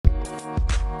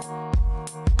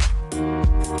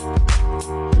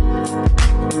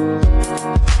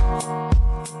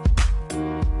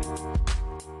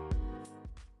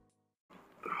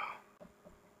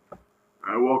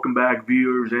welcome back,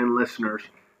 viewers and listeners,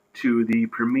 to the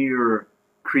premier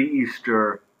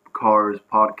Easter Cars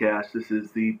podcast. This is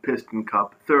the Piston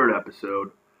Cup third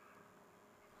episode,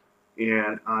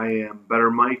 and I am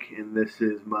Better Mike, and this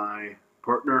is my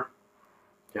partner,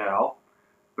 Cal.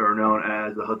 better known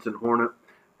as the Hudson Hornet,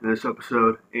 in this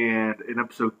episode. And in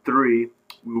episode 3,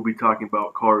 we will be talking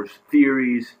about Cars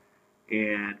theories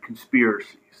and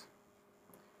conspiracies.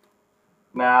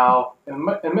 Now,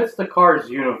 amidst the Cars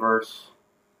universe,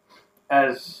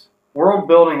 as world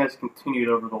building has continued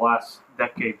over the last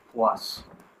decade plus,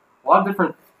 a lot of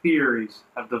different theories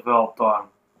have developed on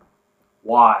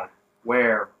why,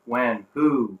 where, when,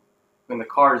 who in the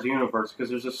Cars universe, because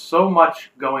there's just so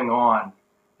much going on.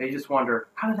 They just wonder,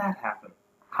 how did that happen?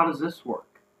 How does this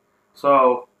work?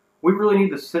 So we really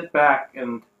need to sit back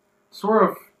and sort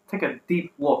of take a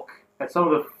deep look at some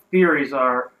of the theories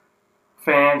our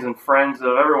fans and friends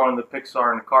of everyone in the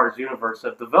Pixar and the Cars universe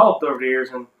have developed over the years,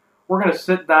 and we're going to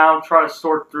sit down, try to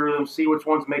sort through them, see which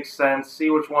ones make sense, see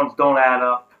which ones don't add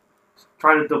up,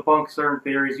 try to debunk certain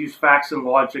theories, use facts and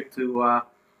logic to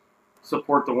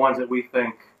support the ones that we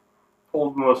think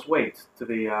hold the most weight to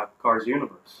the Cars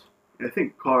universe. I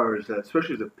think Cars,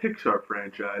 especially as a Pixar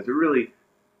franchise, it really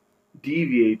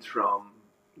deviates from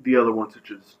the other ones,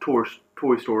 such as Toy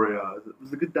Story.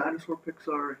 Was the Good Dinosaur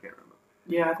Pixar? I can't remember.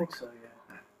 Yeah, I think so,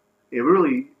 yeah. It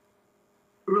really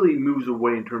moves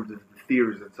away in terms of the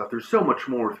theories and stuff. There's so much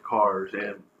more with Cars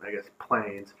and, I guess,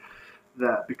 planes,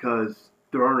 that because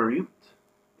there are no humans.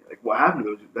 Like, what happened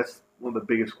to those? That's one of the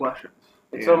biggest questions.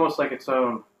 It's almost like its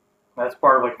own, that's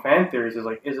part of like fan theories, is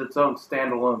like, is its own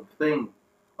standalone thing,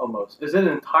 almost. Is it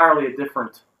entirely a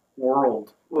different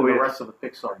world than the rest of the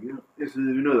Pixar universe? Yes, you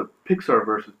know, the Pixar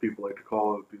versus people like to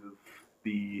call it, because of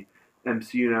the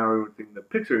MCU now, everything, the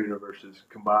Pixar universe is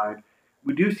combined.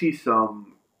 We do see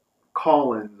some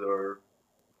call-ins or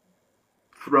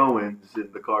throw-ins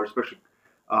in the car, especially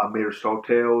Mater's Tall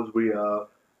Tales we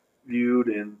viewed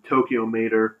in Tokyo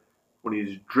Mater when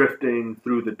he's drifting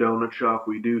through the donut shop.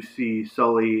 We do see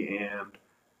Sully and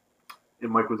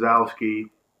Mike Wazowski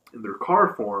in their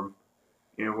car form,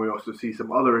 and we also see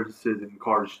some other instances in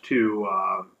Cars 2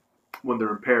 when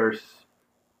they're in Paris.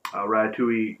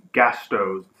 Ratatouille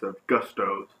Gastos instead of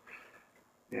Gustos.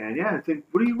 And yeah, I think,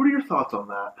 what are your thoughts on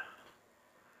that?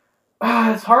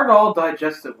 It's hard to all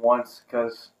digest at once,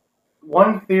 because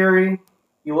one theory,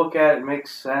 you look at it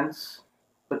makes sense,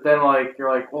 but then like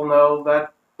you're like, well, no,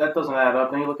 that doesn't add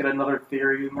up. Then you look at another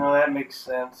theory, no, that makes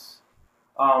sense.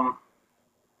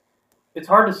 It's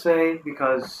hard to say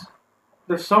because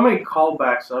there's so many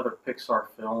callbacks to other Pixar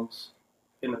films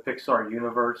in the Pixar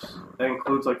universe. That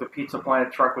includes like the Pizza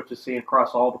Planet truck, which is seen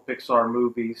across all the Pixar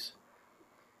movies.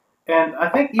 And I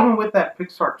think even with that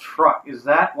Pixar truck, is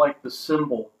that like the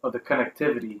symbol of the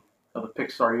connectivity of the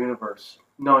Pixar universe,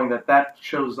 knowing that that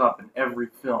shows up in every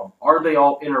film? Are they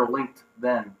all interlinked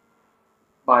then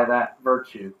by that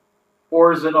virtue?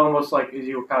 Or is it almost like, as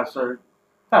you kind of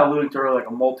alluding to earlier, like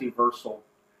a multiversal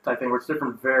type thing, where it's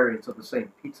different variants of the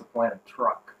same Pizza Planet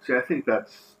truck? See, I think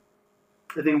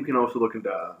we can also look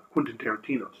into Quentin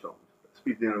Tarantino's films.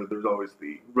 Speaking of, there's always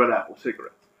the Red Apple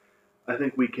cigarettes. I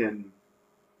think we can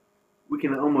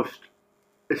almost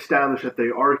establish that they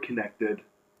are connected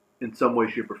in some way,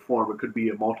 shape, or form. It could be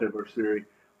a multiverse theory,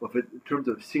 but in terms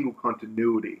of single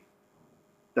continuity,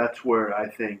 that's where I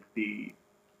think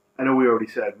I know we already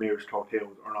said Mater's Tall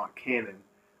Tales are not canon,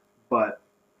 but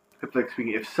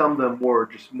if some of them were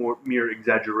just mere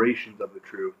exaggerations of the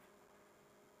truth,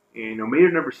 and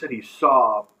Mater never said he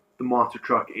saw the monster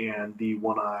truck and the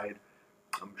one-eyed.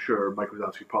 I'm sure Mike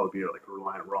Wazowski would probably be like a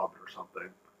Reliant Robin or something,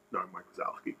 knowing Mike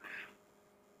Wazowski.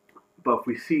 But if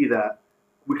we see that,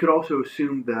 we could also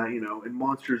assume that, in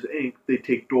Monsters, Inc., they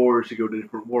take doors to go to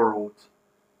different worlds.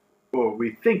 Or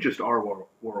we think just our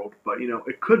world, but,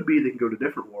 it could be they can go to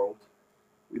different worlds.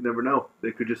 We never know.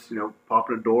 They could just, pop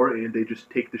in a door and they just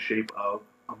take the shape of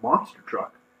a monster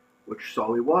truck, which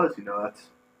Sully was.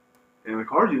 That's, in the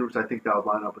Cars universe, I think that would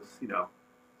line up as,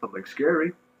 something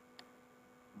scary.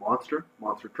 Monster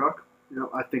truck.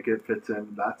 I think it fits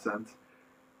in that sense.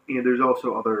 And there's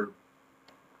also other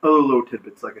little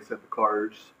tidbits, like I said, the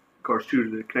Cars 2,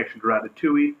 the connection to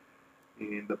Ratatouille,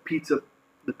 and the pizza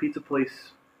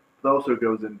place. It also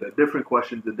goes into different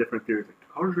questions and different theories. Like, do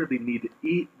cars really need to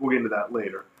eat? We'll get into that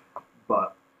later.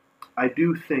 But I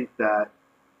do think that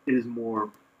it is more,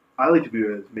 I like to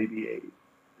view it as maybe a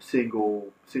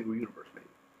single universe, maybe.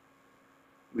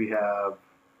 We have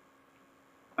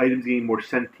items getting more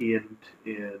sentient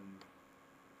in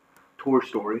Toy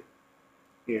Story.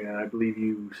 And I believe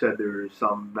you said there's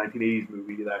some 1980s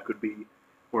movie that could be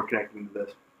more connected to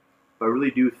this. But I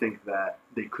really do think that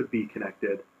they could be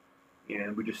connected.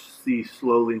 and we just see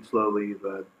slowly and slowly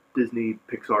the Disney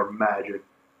Pixar magic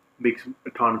makes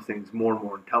autonomous things more and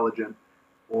more intelligent,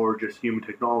 or just human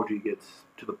technology gets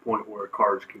to the point where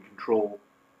cars can control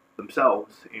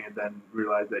themselves and then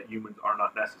realize that humans are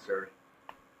not necessary.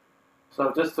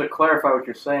 So just to clarify what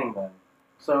you're saying then,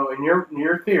 so in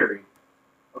your theory,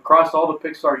 across all the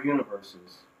Pixar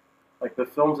universes, like the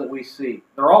films that we see,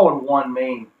 they're all in one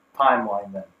main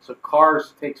timeline then. So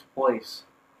Cars takes place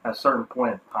at a certain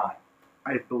point in time.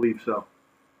 I believe so.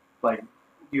 Like,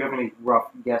 do you have any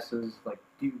rough guesses?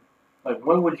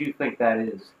 When would you think that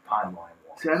is timeline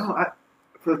wise? See,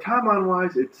 for the timeline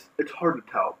wise, it's hard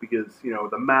to tell because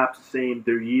the map's the same.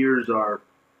 Their years are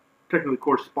technically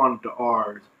correspondent to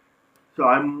ours. So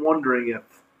I'm wondering if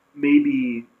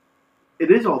maybe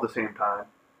it is all the same time,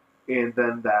 and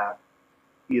then that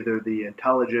either the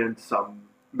intelligence, some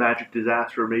magic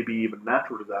disaster, or maybe even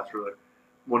natural disaster. Like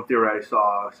one theory I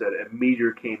saw said a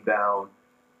meteor came down,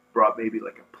 brought maybe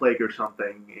like a plague or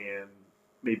something, and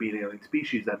maybe an alien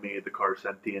species that made the car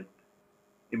sentient.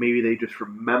 And maybe they just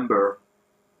remember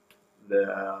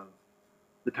the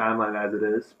timeline as it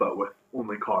is, but with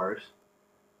only cars,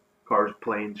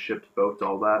 planes, ships, boats,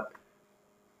 all that.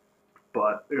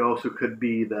 But it also could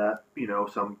be that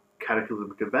some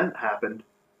cataclysmic event happened,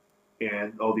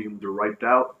 and all the humans are wiped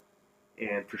out,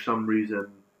 and for some reason,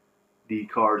 the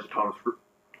car's autonomous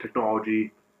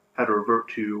technology had to revert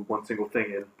to one single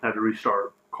thing and had to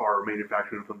restart car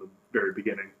manufacturing from the very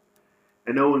beginning.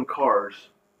 I know in Cars,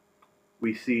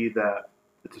 we see that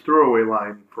it's a throwaway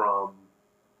line from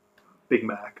Big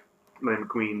Mac. Lightning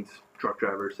McQueen's truck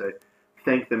drivers say,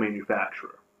 "Thank the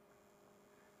manufacturer."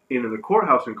 And in the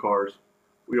courthouse in Cars,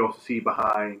 we also see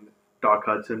behind Doc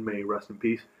Hudson, may he rest in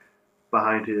peace,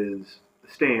 behind his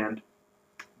stand,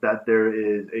 that there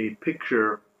is a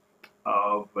picture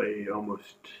of a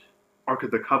almost Ark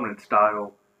of the Covenant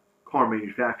style car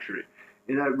manufacturing.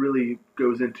 And that really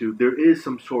goes into there is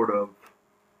some sort of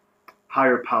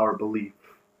higher power belief.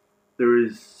 There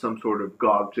is some sort of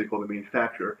God, which they call the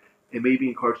manufacturer. And maybe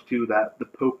in Cars 2, that the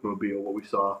Pope Mobile, what we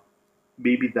saw,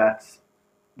 maybe that's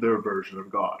their version of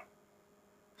God.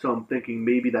 So I'm thinking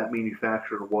maybe that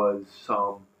manufacturer was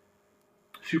some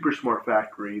super smart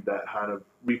factory that kind of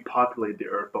repopulated the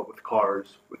Earth, but with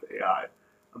cars, with AI.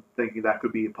 I'm thinking that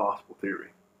could be a possible theory.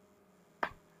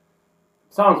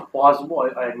 Sounds plausible,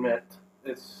 I admit.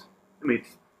 It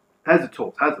has its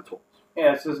holes,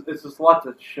 Yeah, it's just a lot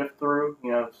to shift through,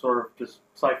 sort of just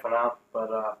siphon out.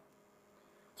 But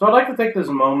so I'd like to take this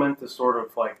moment to sort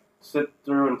of sit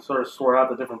through and sort of sort out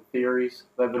the different theories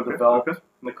that have been developed in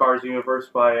the Cars universe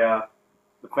by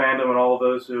the fandom and all of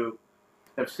those who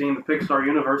have seen the Pixar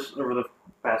universe over the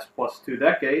past plus 2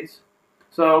 decades.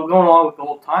 So going along with the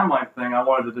whole timeline thing, I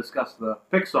wanted to discuss the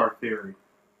Pixar theory.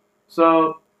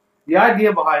 So the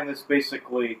idea behind this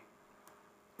basically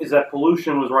is that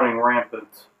pollution was running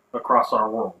rampant across our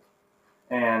world.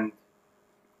 And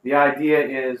the idea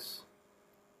is,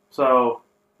 so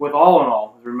with all in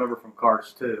all, as you remember from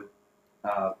Cars 2,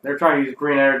 they're trying to use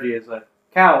green energy as a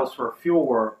catalyst for a fuel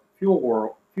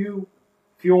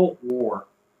war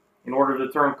in order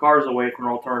to turn cars away from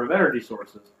alternative energy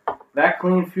sources. That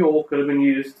clean fuel could have been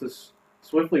used to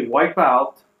swiftly wipe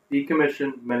out,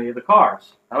 decommission many of the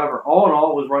cars. However, all in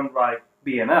all, it was run by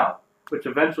B&L, which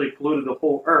eventually polluted the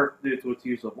whole Earth due to its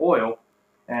use of oil,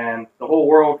 and the whole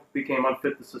world became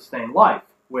unfit to sustain life,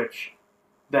 which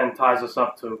then ties us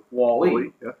up to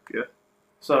Wall-E. Yeah.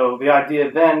 So the idea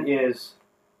then is,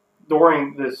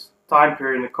 during this time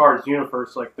period in the Cars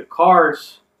universe, the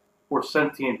cars were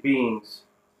sentient beings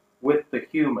with the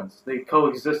humans. They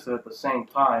coexisted at the same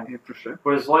time. Interesting.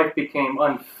 But as life became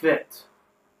unfit,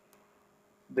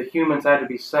 the humans had to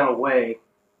be sent away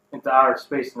into outer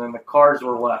space, and then the cars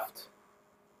were left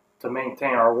to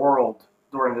maintain our world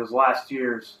during those last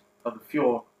years of the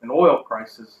fuel and oil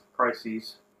crises.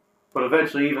 But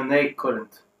eventually, even they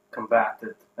couldn't combat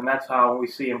it. And that's how we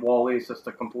see in Wall-E, it's just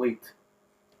a complete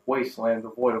wasteland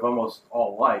devoid of almost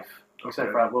all life,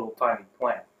 except for that little tiny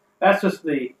plant. That's just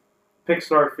the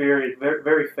Pixar theory. It's very,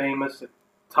 very famous. It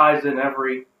ties in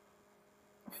every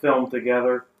film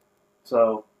together.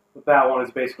 So with that one,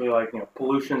 it's basically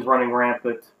pollution's running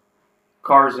rampant.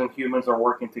 Cars and humans are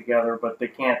working together, but they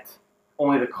can't.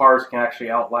 Only the cars can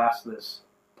actually outlast this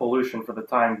pollution for the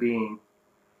time being.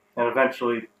 And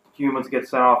eventually, humans get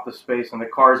sent off to space, and the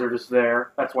cars are just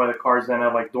there. That's why the cars then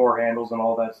have door handles and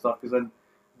all that stuff, because then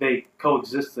they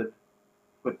coexisted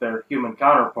with their human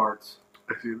counterparts.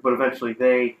 But eventually,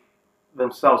 they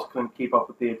themselves couldn't keep up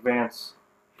with the advance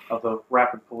of the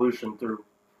rapid pollution through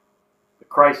the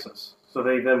crisis. So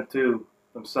they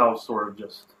themselves sort of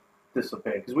just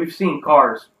dissipate. Because we've seen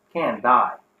cars can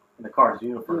die in the Cars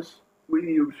universe.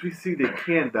 We see they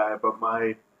can die, but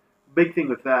my big thing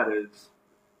with that is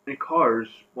in Cars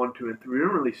 1, 2, and 3, we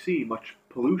don't really see much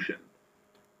pollution.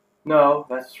 No,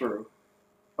 that's true.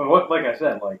 But like I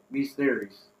said, like these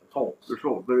theories, there's holes. There's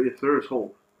holes. There is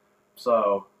holes.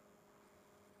 So,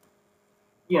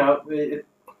 in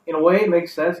a way, it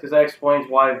makes sense because that explains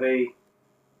why they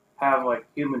have like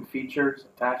human features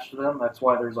attached to them. That's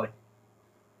why there's like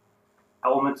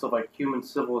elements of like human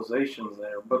civilizations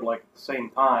there. But like at the same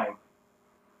time,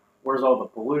 where's all the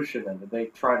pollution? And did they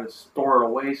try to store it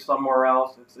away somewhere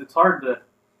else? It's hard to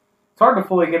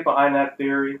fully get behind that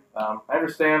theory. I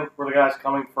understand where the guy's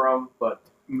coming from, but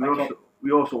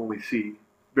We also only see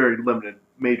very limited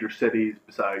major cities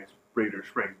besides Raider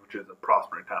Springs, which is a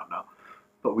prospering town now.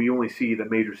 But we only see the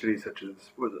major cities such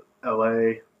as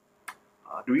L.A.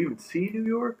 Do we even see New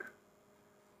York?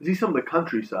 We see some of the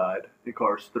countryside in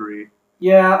Cars 3.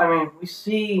 Yeah, I mean, we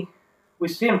see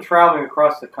him traveling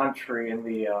across the country in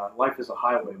the Life is a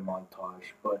Highway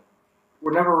montage, but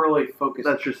we're never really focused.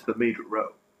 That's just the major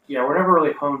road. Yeah, we're never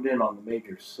really honed in on the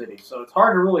major cities, so it's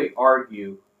hard to really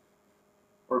argue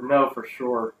or know for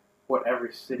sure what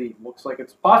every city looks like.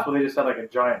 It's possible they just had like a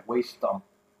giant waste dump.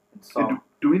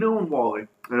 Do we know in Wally?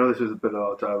 I know this is a bit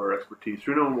outside of our expertise.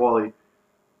 Do we know in Wally,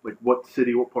 like what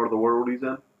city, what part of the world he's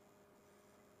in?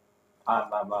 I'm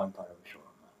not entirely sure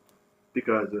on that.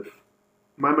 Because if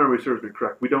my memory serves me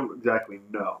correct, we don't exactly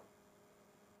know.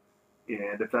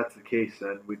 And if that's the case,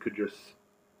 then we could just.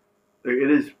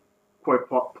 It is quite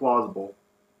plausible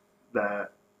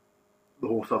that the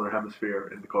whole southern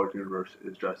hemisphere in the Cars universe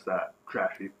is just that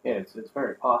trashy. Yeah, it's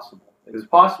very possible. It's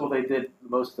possible they did the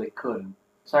most they could.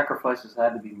 Sacrifices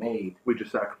had to be made. We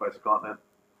just sacrificed a continent.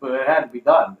 But it had to be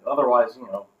done. Otherwise,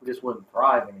 we just wouldn't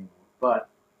thrive anymore. But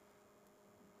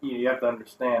you have to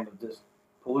understand that this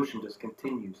pollution just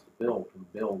continues to build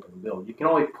and build and build. You can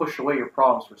only push away your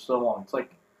problems for so long. It's like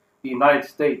the United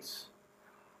States.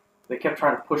 They kept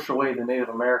trying to push away the Native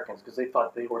Americans because they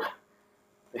thought they were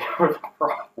the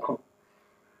problem.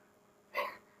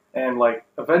 And like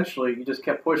eventually, you just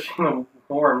kept pushing them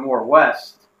more and more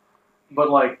west. But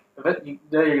like, then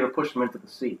you're going to push them into the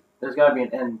sea. There's got to be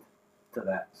an end to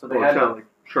that. So they had like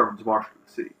Sherman's March to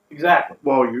the sea. Exactly.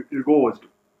 Well, your goal is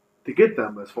to get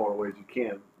them as far away as you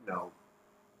can.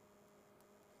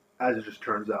 As it just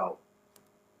turns out,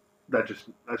 that just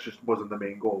wasn't the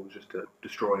main goal. It was just to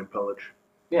destroy and pillage.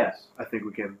 Yes. I think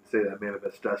we can say that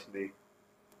Manifest Destiny,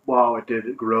 while it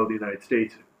did grow the United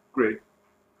States, great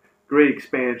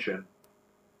expansion,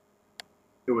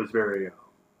 it was very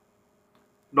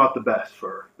not the best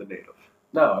for the native.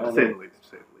 No, to say the least.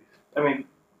 I mean,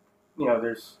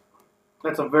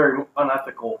 that's a very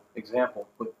unethical example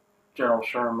with General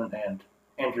Sherman and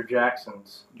Andrew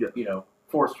Jackson's,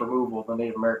 forced removal of the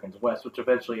Native Americans west, which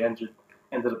eventually ended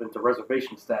up into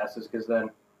reservation statuses because then,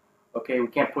 okay, we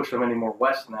can't push them any more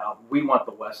west now. We want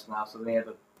the west now, so they had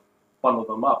to bundle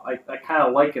them up. I kind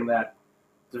of liken that.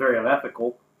 It's very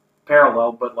unethical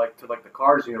parallel, but like to like the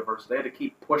Cars universe, they had to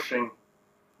keep pushing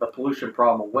the pollution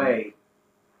problem away,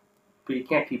 but you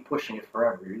can't keep pushing it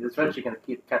forever. It's eventually going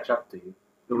to catch up to you.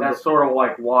 And that's sort of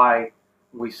like why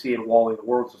we see in Wall-E the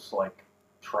world's just like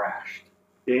trashed.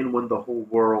 And when the whole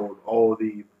world, all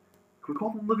the, can we call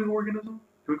them living organisms?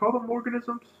 Can we call them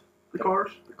organisms? The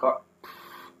cars?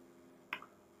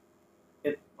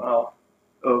 Oh,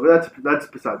 that's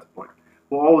besides the point.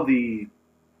 Well, all the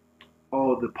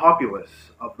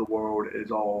populace of the world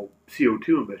is all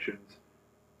CO2 emissions.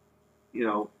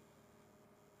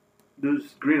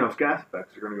 Those greenhouse gas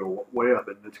effects are going to go way up,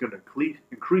 and it's going to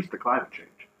increase the climate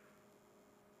change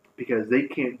because they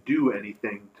can't do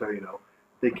anything to,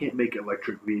 they can't make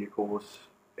electric vehicles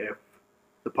if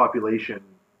the population,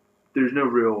 there's no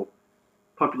real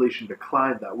population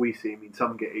decline that we see. I mean,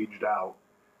 some get aged out,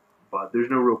 but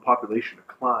there's no real population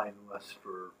decline unless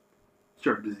for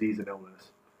certain disease and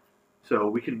illness. So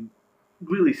we can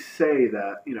really say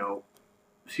that,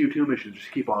 CO2 emissions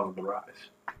just keep on the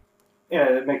rise. Yeah,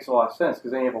 it makes a lot of sense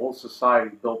because then you have a whole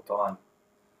society built on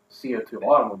CO2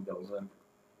 automobiles. And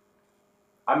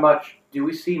do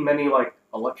we see many like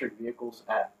electric vehicles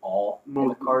at all in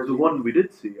the cars? The one we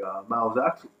did see, Miles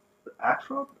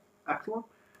Axelrod,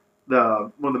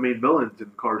 one of the main villains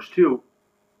in Cars 2,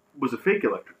 was a fake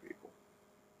electric vehicle.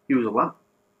 He was a lemon.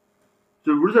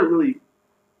 So what does that really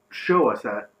show us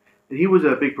that? And he was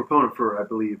a big proponent for, I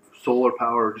believe, solar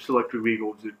power, just electric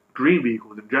vehicles, green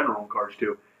vehicles in general in Cars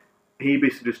 2. He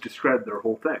basically just discredited their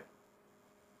whole thing.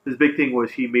 His big thing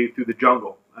was he made it through the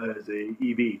jungle as a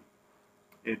EV.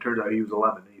 And it turns out he was a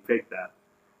lemon, and he faked that.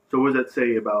 So what does that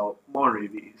say about modern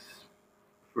EVs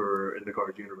in the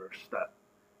Cars universe? That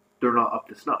they're not up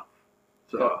to snuff.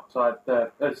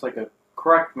 That's like a,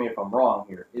 correct me if I'm wrong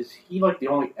here. Is he like the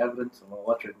only evidence of an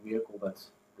electric vehicle that's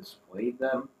displayed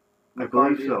them? I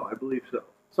believe so. I believe so.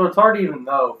 So it's hard to even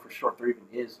know for sure if there even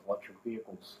is electric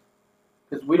vehicles,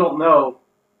 because we don't know.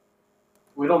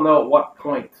 We don't know at what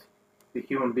point the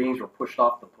human beings were pushed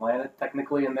off the planet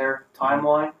technically in their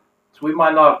timeline. So we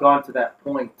might not have gone to that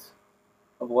point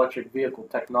of electric vehicle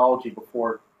technology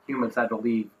before humans had to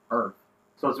leave Earth.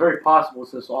 So it's very possible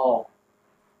this is all,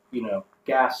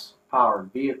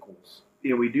 gas-powered vehicles.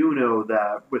 Yeah, we do know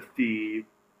that with the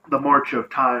march of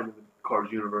time in the Cars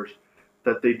universe,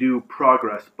 that they do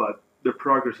progress, but their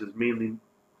progress is mainly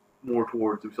more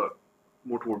towards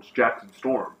Jackson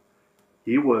Storm.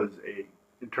 He was a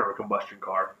internal combustion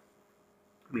car.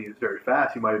 I mean, it's very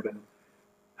fast. He might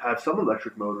have some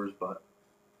electric motors, but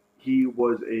he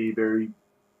was a very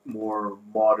more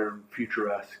modern,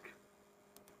 futuresque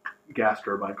gas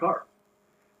turbine car.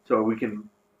 So we can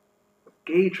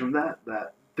gauge from that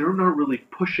they're not really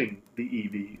pushing the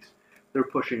EVs. They're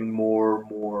pushing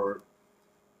more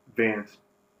advanced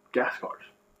gas cars.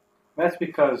 That's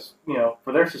because,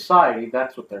 for their society,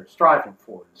 that's what they're striving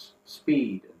for, is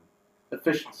speed and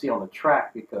efficiency on the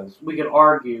track, because we could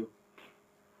argue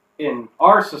in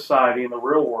our society, in the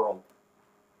real world,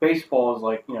 baseball is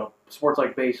like, sports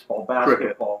like baseball,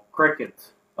 basketball, cricket,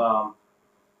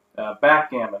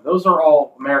 backgammon. Those are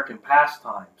all American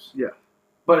pastimes. Yeah.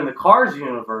 But in the Cars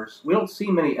universe, we don't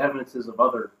see many evidences of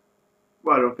other.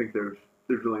 Well, I don't think there's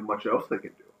really much else they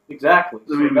can do. Exactly.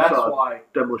 I mean, so that's saw why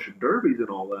demolition derbies and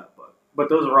all that, but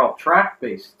those are all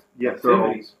track-based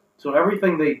activities. So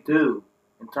everything they do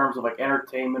in terms of like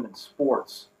entertainment and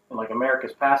sports and like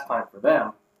America's pastime for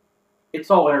them, it's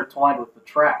all intertwined with the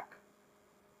track.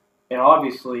 And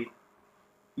obviously,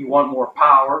 you want more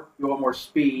power, you want more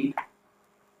speed.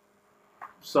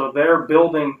 So they're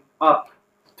building up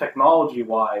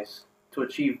technology-wise to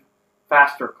achieve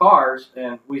faster cars,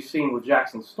 and we've seen with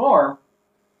Jackson Storm,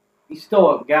 he's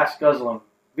still a gas-guzzling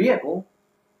vehicle,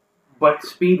 but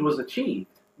speed was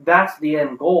achieved. That's the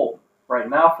end goal right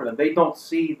now for them. They don't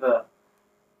see the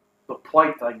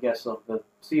plight, I guess, of the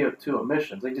CO2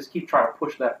 emissions. They just keep trying to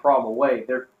push that problem away.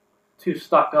 They're too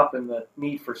stuck up in the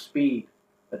need for speed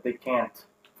that they can't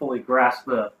fully grasp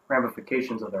the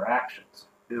ramifications of their actions.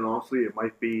 And honestly, it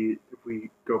might be, if we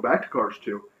go back to Cars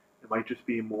 2, it might just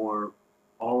be more,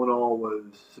 all in all, was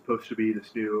supposed to be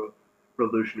this new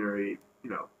revolutionary,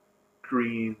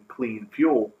 green, clean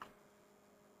fuel,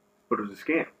 but it was a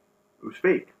scam. It was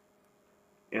fake.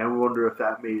 And I wonder if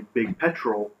that made big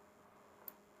petrol,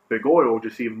 big oil,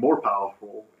 just even more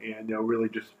powerful, and really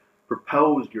just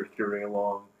propels your theory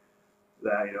along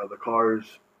that the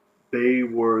cars, they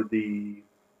were the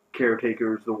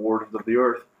caretakers, the wardens of the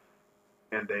earth,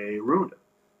 and they ruined it.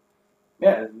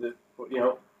 Yeah,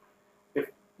 if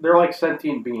they're like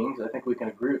sentient beings, I think we can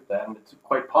agree with that, and it's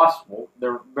quite possible.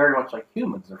 They're very much like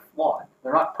humans. They're flawed.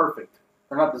 They're not perfect.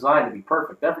 They're not designed to be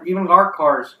perfect. Even our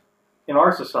cars in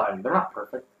our society, they're not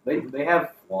perfect. They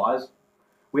have flaws.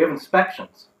 We have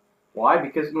inspections. Why?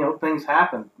 Because, things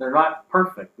happen. They're not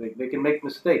perfect. They can make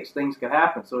mistakes. Things can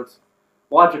happen. So it's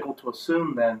logical to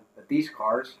assume then that these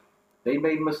cars, they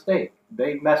made a mistake.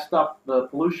 They messed up the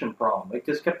pollution problem. They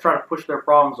just kept trying to push their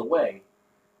problems away.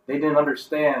 They didn't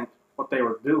understand what they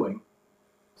were doing.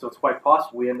 So it's quite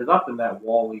possible we ended up in that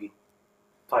Wall-E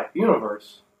type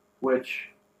universe,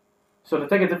 so to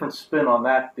take a different spin on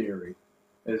that theory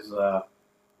is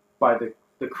by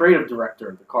the creative director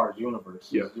of the Cars universe.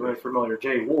 Yes. You may be familiar,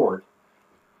 Jay Ward.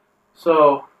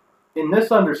 So in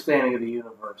this understanding of the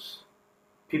universe,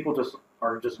 people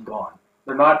are just gone.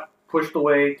 They're not pushed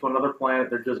away to another planet.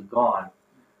 They're just gone.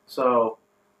 So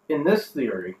in this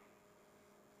theory,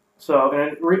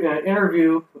 in an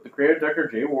interview with the creative director,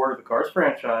 Jay Ward, of the Cars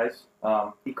franchise,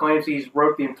 he claims he's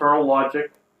wrote the internal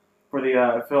logic for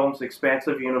the film's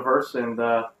expansive universe and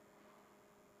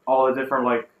all the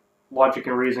different logic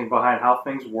and reasoning behind how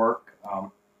things work.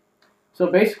 So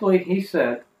basically, he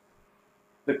said,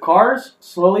 the cars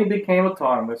slowly became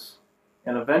autonomous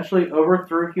and eventually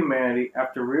overthrew humanity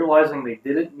after realizing they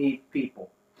didn't need people,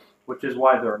 which is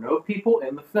why there are no people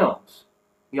in the films.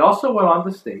 He also went on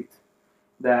to state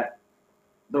that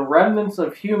the remnants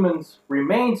of humans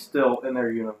remain still in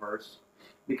their universe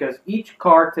because each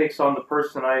car takes on the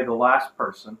personality of the last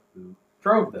person who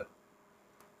drove them.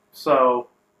 So,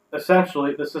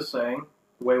 essentially, this is saying,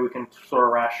 the way we can sort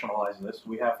of rationalize this,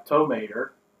 we have Tow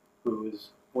Mater, who is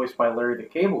voiced by Larry the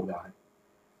Cable Guy.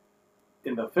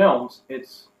 In the films,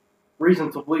 it's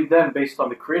reason to believe then, based on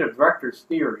the creative director's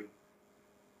theory,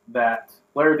 that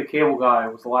Larry the Cable Guy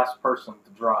was the last person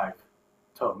to drive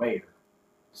Tow Mater.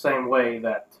 Same way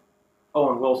that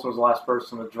Owen Wilson was the last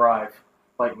person to drive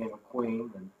Lightning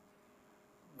McQueen and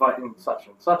fighting such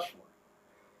and such for.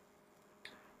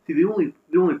 See, the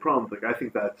only problem, like I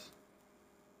think that's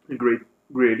a great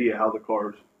idea how the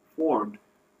cars formed.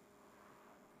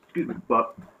 Excuse me,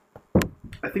 but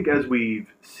I think as we've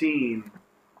seen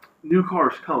new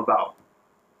cars come about,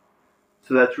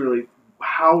 so that's really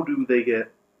how do they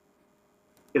get?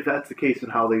 If that's the case,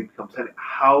 and how they become sentient,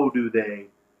 how do they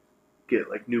get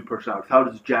like new personalities? How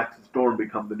does Jackson Storm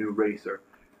become the new racer?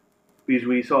 Because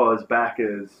we saw as back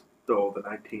as the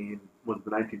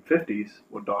 1950s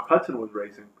when Doc Hudson was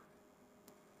racing.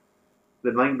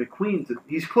 The Lightning McQueen's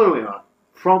he's clearly not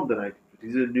from the 1950s.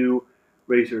 He's a new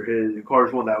racer. His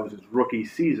Cars 1 that was his rookie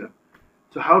season.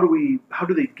 So how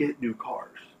do they get new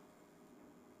cars?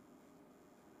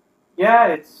 Yeah,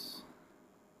 it's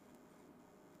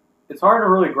hard to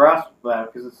really grasp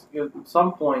that because it's at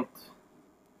some point,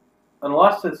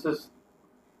 unless it's just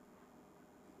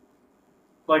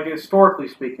like historically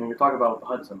speaking, you're talking about the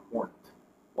Hudson Hornet.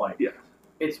 Like, Yes.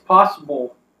 it's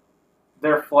possible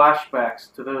their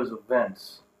flashbacks to those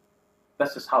events.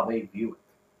 That's just how they view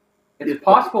it. It's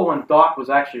possible when Doc was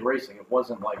actually racing, it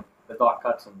wasn't like the Doc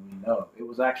Hudson we know. It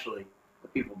was actually the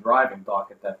people driving Doc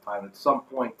at that time. At some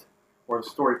point where the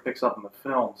story picks up in the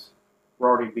films, we're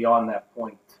already beyond that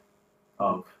point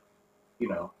of,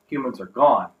 humans are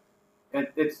gone. And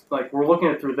it's like we're looking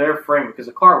at it through their frame because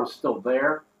the car was still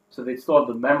there, so they still have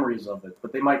the memories of it,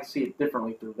 but they might see it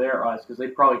differently through their eyes because they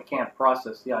probably can't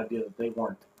process the idea that they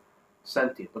weren't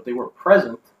sentient, but they were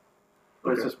present.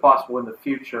 But it's just possible in the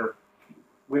future.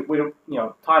 We don't,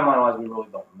 timeline-wise, we really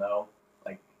don't know.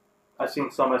 Like, I've seen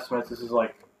some estimates. This is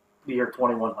like the year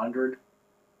 2100,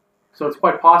 so it's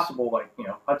quite possible. Like,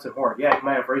 Hudson Hornet. Yeah, he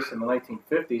might have raced in the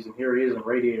 1950s, and here he is in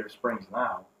Radiator Springs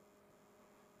now.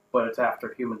 But it's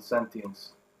after human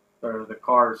sentience, or the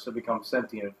cars have become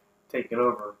sentient, taken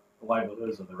over the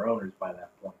livelihoods of their owners by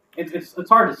that point. It's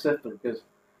hard to sift through because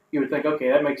you would think, okay,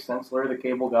 that makes sense. Larry the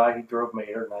Cable Guy, he drove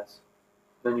Mater, and that's.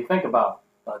 Then you think about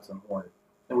Hudson Hornet.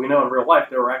 And we know in real life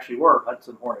there actually were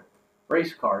Hudson Hornet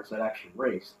race cars that actually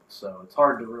raced. So it's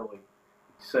hard to really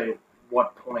say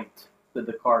what point did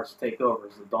the cars take over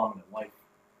as the dominant life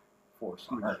force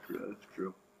on Earth. That's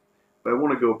true. But I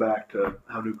want to go back to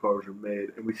how new cars are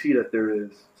made, and we see that there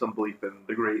is some belief in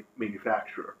the great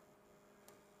manufacturer.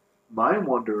 My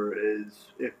wonder is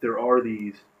if there are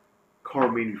these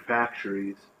car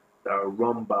manufacturers that are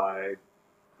run by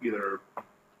either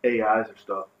AIs or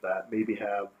stuff that maybe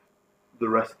have the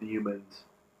rest of the humans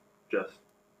just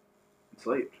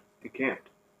enslaved and can't.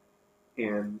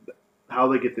 And how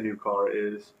they get the new car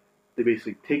is they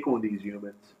basically take one of these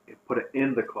humans and put it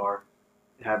in the car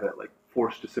and have it like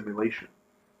forced assimilation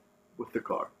with the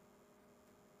car.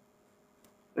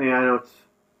 And I know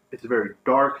it's a very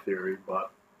dark theory,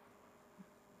 but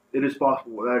it is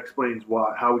possible. That explains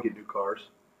how we get new cars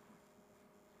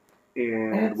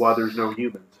and why there's no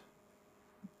humans.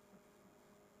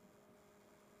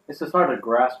 It's just hard to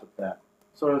grasp with that.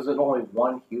 So is it only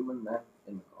one human then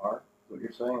in the car? Is what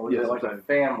you're saying? Or is it like a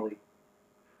family?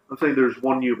 I'm saying there's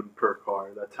one human per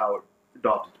car. That's how it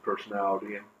adopts its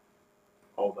personality and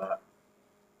all that.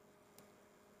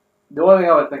 The only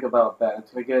thing I would think about that, and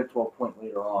to get into a point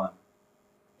later on,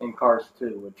 in Cars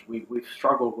 2, which we've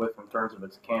struggled with in terms of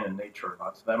its canon nature or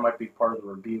not, so that might be part of the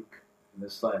rebuke in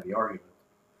this side of the argument.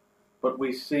 But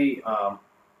we see, the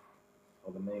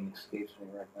name escapes me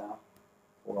right now.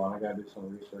 Hold on, I gotta do some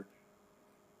research.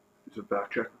 Is it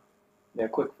fact check? Yeah,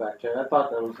 quick fact check. I thought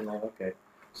that was the name. Okay.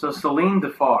 So Celine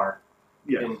Defar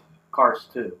in Cars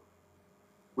 2,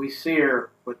 we see her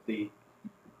with the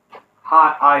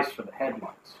hot eyes for the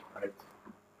headlights, right?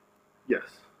 Yes.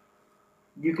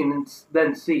 You can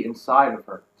then see inside of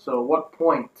her. So at what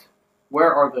point,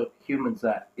 where are the humans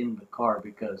at in the car?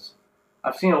 Because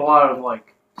I've seen a lot of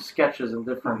like sketches and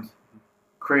different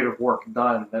creative work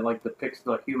done that like depicts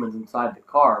the humans inside the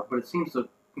car, but it seems to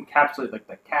encapsulate like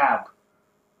the cab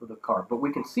of the car. But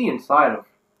we can see inside of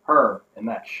her in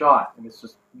that shot, and it's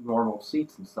just normal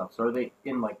seats and stuff. So are they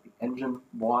in like the engine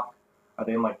block? Are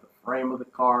they in like the frame of the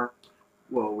car?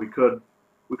 Well, we could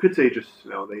say just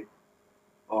they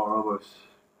are almost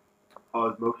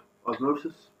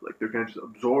osmosis, like they're kind of just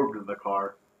absorbed in the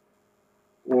car,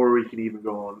 or we can even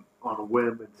go on a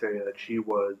whim and say that she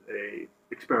was a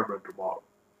experimental model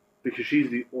because she's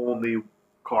the only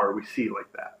car we see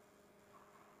like that.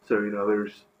 So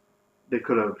they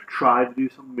could have tried to do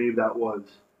something. Maybe that was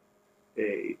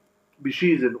but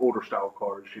she's an older style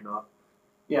car, is she not?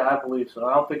 Yeah, I believe so.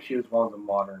 I don't think she was one of the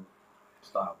modern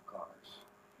style cars.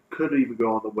 Could even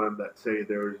go on the whim that say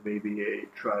there was maybe a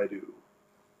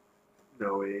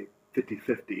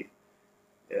 50-50,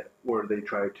 where they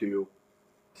try to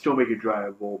still make it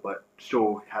drivable, but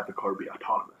still have the car be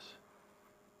autonomous.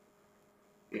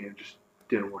 And it just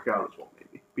didn't work out as well,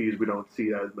 maybe, because we don't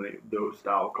see as many of those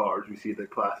style cars. We see the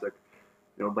classic,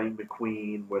 Lightning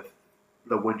McQueen with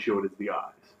the windshield as the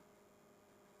eyes.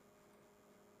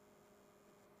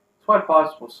 It's quite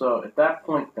possible. So at that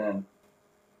point, then,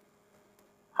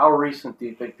 how recent do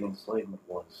you think the enslavement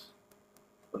was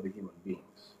of the human beings?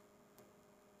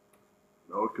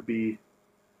 It could be.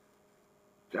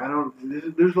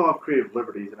 There's a lot of creative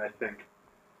liberties, and I think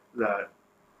that,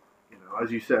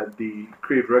 as you said, the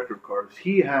creative director of Cars,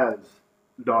 he has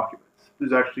documents.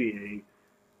 There's actually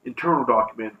a internal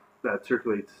document that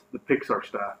circulates the Pixar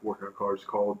staff working on Cars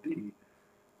called the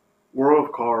World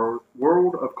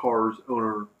of Cars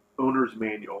Owner's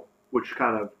Manual, which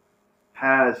kind of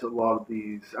has a lot of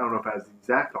these. I don't know if it has the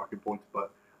exact talking points,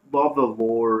 but a lot of the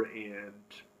lore and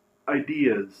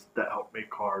ideas that help make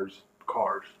cars,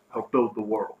 help build the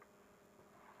world.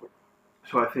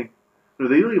 So I think they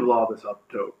leave a lot of this up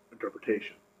to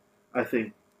interpretation. I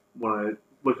think when I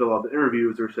look at a lot of the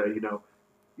interviews, they say, you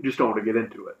just don't want to get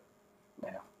into it.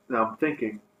 Yeah. Now I'm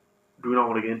thinking, do we not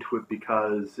want to get into it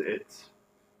because it's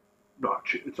not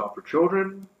for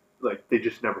children? Like, they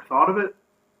just never thought of it?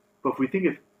 But if we think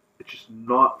it's just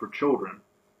not for children,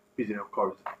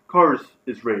 because, cars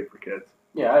is rated for kids.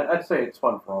 Yeah, I'd say it's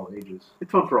fun for all ages.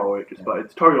 It's fun for all ages, but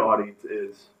its target audience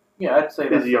is I'd say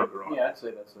that's a younger audience. Yeah, I'd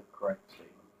say that's a correct statement.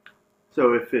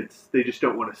 So if they just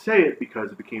don't want to say it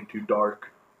because it became too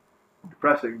dark,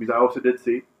 depressing. Because I also did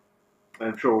see, and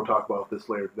I'm sure we'll talk about this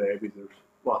later today, because there's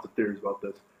lots of theories about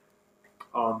this,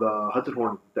 on the Hudson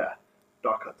Horn of Death,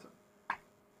 Doc Hudson.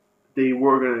 They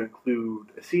were going to include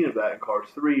a scene of that in Cars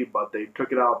 3, but they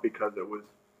took it out because it was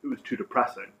too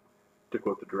depressing, to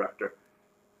quote the director.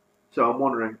 So I'm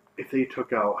wondering if they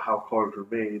took out how cars were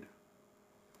made,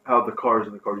 how the cars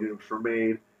in the Cars universe were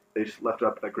made, they just left it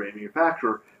up to that great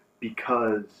manufacturer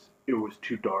because it was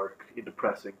too dark and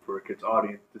depressing for a kid's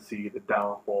audience to see the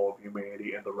downfall of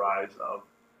humanity and the rise of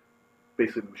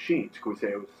basically the machines. Could we say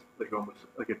it was almost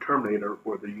like a Terminator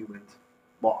where the humans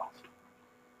lost?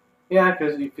 Yeah,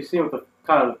 because if you see with the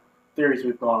kind of theories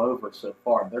we've gone over so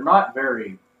far, they're not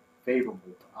very favorable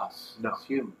to us as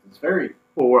humans. It's very...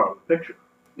 Well, we're out of the picture.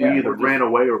 Yeah, we either ran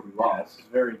away or we lost. Yeah,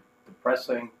 it's very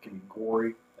depressing, can be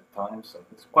gory at times. So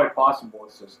it's quite possible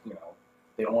it's just,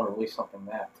 they don't want to release something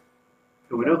that...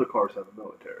 And we know the cars have a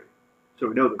military. So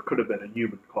we know there could have been a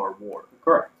human car war.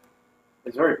 Correct.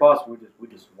 It's very possible we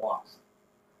just lost.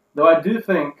 Though I do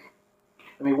think...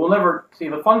 we'll never... See,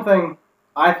 the fun thing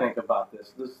I think about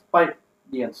this, despite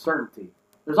the uncertainty,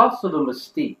 there's also the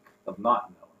mystique of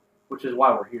not knowing, which is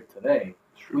why we're here today.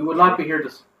 We would not be here to...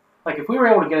 if we were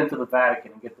able to get into the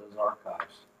Vatican and get those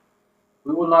archives,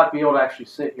 we would not be able to actually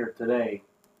sit here today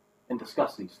and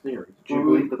discuss these theories. Do you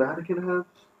believe the Vatican has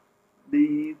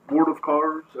the World of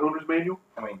Cars Owner's Manual?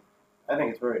 I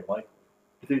think it's very likely.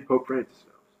 Do you think Pope Francis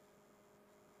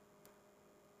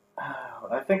knows?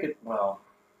 I think it's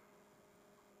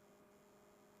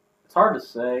hard to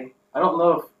say. I don't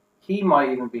know if he might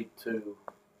even be too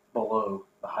below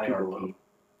the hierarchy. Below.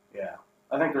 Yeah.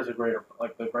 I think there's a greater,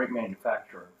 the great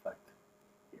manufacturer effect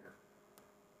here.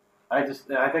 I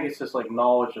think it's just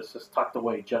knowledge that's just tucked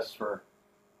away just for,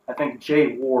 I think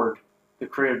Jay Ward, the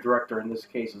creative director in this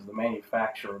case, is the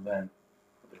manufacturer then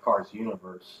of the Cars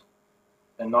universe.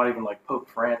 And not even Pope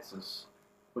Francis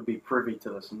would be privy to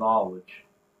this knowledge.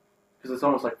 Because it's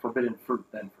almost like forbidden fruit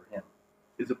then for him.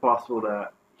 Is it possible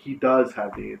that he does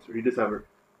have the answer? He does have it.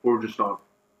 We are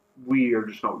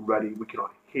just not ready. We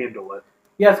cannot handle it.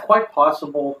 Yeah, it's quite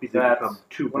possible that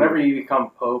whenever brutal. you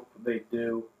become Pope, they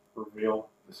do reveal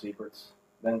the secrets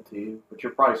then to you. But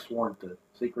you're probably sworn to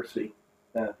secrecy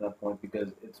then at that point, because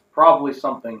it's probably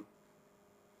something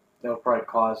that will probably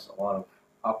cause a lot of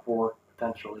uproar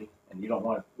potentially. And you don't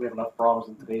want we have enough problems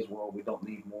in today's world. We don't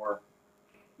need more.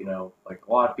 A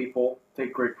lot of people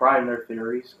take great pride in their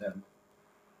theories and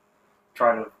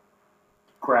try to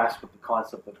grasp with the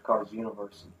concept of the Cars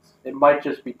universe. It might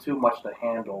just be too much to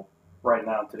handle right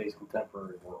now in today's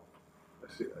contemporary world.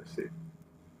 I see.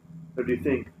 So do you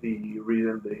think the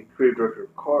reason the creative director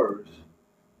of Cars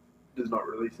does not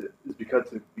release it is because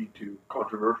it would be too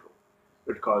controversial?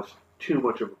 It would cause too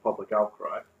much of a public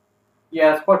outcry?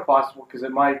 Yeah, it's quite possible, because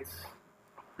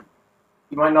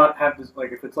you might not have this,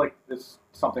 if it's this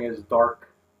something as dark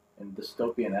and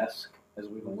dystopian-esque as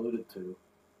we've alluded to,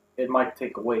 it might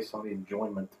take away some of the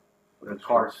enjoyment of the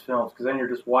Cars films, because then you're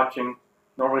just watching.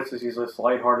 Normally it's these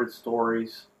lighthearted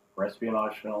stories or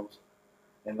espionage films,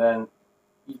 and then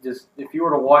if you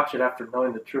were to watch it after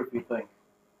knowing the truth, you think,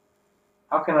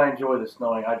 how can I enjoy this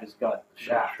knowing I just got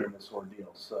shaft in this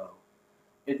ordeal? So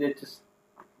it just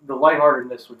the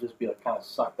lightheartedness would just be like kind of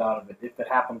sucked out of it if it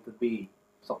happened to be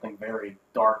something very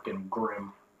dark and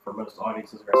grim for most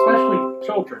audiences, especially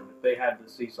children, if they had to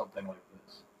see something like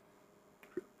this.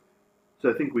 So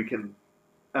I think we can,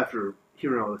 after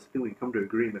hearing all this, I think we can come to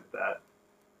agreement that,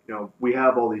 we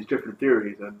have all these different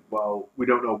theories, and while we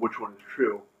don't know which one is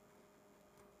true,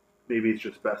 maybe it's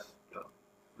just best to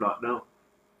not know.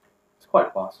 It's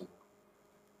quite possible.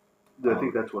 I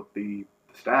think that's what the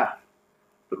staff,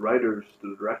 the writers,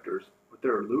 the directors, what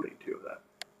they're alluding to, that,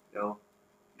 you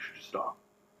should just stop.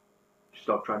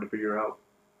 Stop trying to figure out.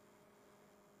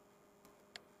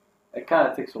 It kind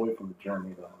of takes away from the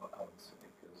journey, though, I would say,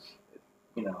 because,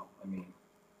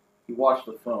 you watch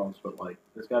the films, but,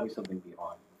 there's got to be something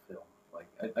beyond the film.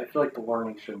 I feel like the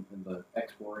learning shouldn't, and the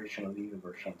exploration of the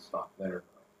universe shouldn't stop there,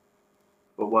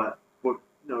 though. But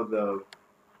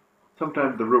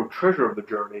sometimes the real treasure of the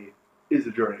journey is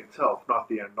the journey itself, not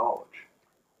the end knowledge.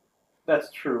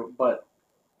 That's true, but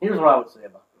here's what I would say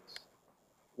about this.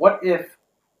 What if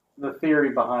the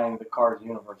theory behind the Cars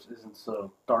universe isn't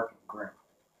so dark and grim?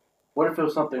 What if it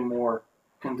was something more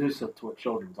conducive to a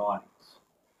children's audience?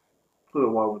 Well,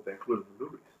 then why would they include it in the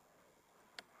movies?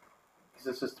 Because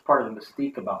it's just part of the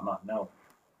mystique about not knowing.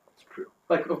 That's true.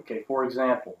 Okay, for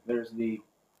example, there's the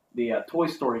Toy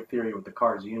Story theory with the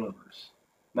Cars universe.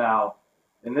 Now,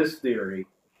 in this theory,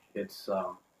 it's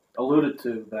alluded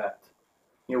to that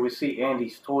we see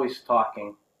Andy's toys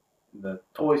talking in the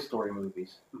Toy Story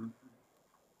movies. Mm-hmm.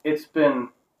 It's been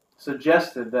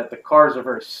suggested that the cars are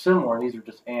very similar, and these are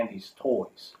just Andy's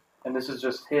toys. And this is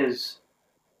just his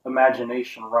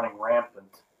imagination running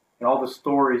rampant. And all the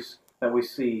stories that we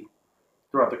see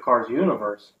throughout the Cars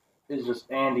universe is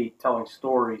just Andy telling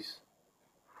stories,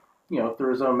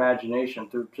 through his own imagination,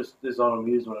 through just his own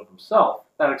amusement of himself.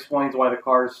 That explains why the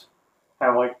cars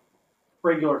have,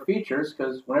 regular features,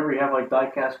 because whenever you have,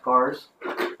 die-cast cars,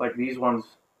 like these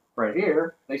ones right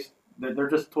here, they're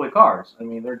just toy cars.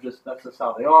 That's just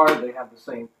how they are. They have the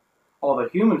same, all the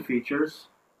human features.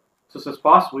 Just as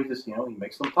possibly, he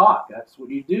makes them talk. That's what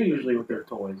you do usually with their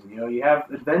toys. You have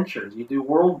adventures. You do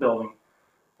world building.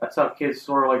 That's how kids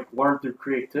sort of learn through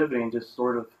creativity and just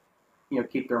sort of,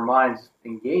 keep their minds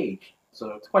engaged. So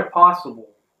it's quite possible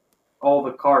all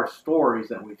the car stories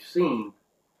that we've seen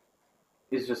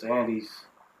is just Andy's,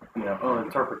 own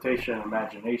interpretation and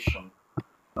imagination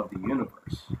of the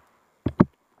universe.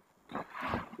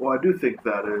 Well, I do think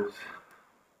that is,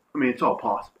 it's all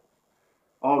possible.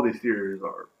 All these theories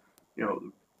are,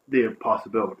 they have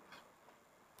possibilities.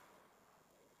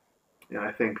 And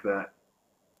I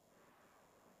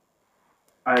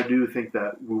do think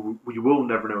that we will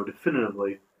never know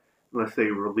definitively unless they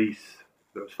release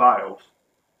those files,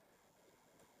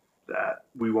 that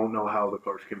we won't know how the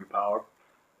cars came to power.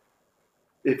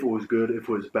 If it was good, if it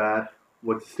was bad,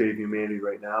 what's the state of humanity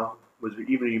right now? Was there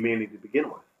even humanity to begin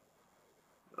with?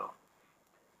 No.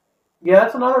 Yeah,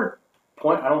 that's another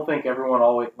point. I don't think everyone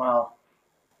always,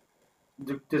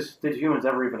 did humans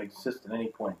ever even exist at any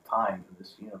point in time in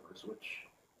this universe? Which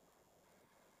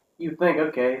you think,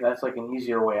 okay, that's an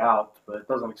easier way out, but it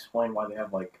doesn't explain why they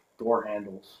have door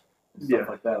handles and stuff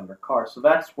like that in their cars. So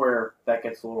that's where that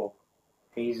gets a little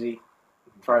hazy.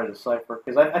 You can try to decipher,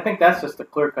 because I think that's just a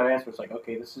clear-cut answer. It's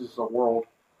okay, this is a world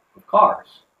of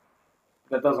cars.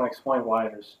 That doesn't explain why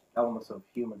there's elements of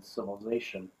human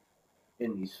civilization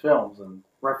in these films, and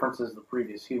references the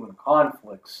previous human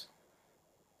conflicts.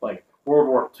 World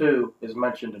War II is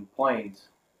mentioned in planes,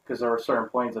 because there were certain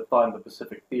planes that fought in the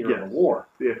Pacific theater of the war.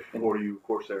 Yeah, or you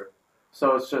Corsair.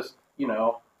 So it's just,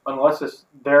 unless it's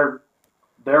their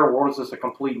world is just a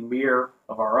complete mirror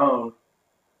of our own,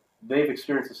 they've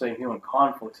experienced the same human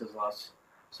conflicts as us.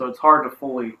 So it's hard to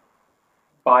fully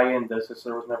buy into this since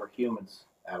there was never humans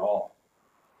at all.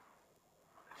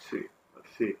 I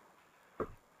see.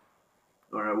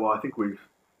 All right. Well, I think we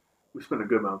spent a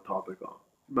good amount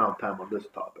of time on this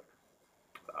topic.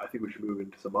 I think we should move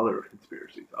into some other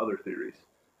conspiracies, other theories.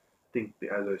 I think,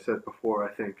 as I said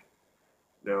before,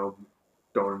 don't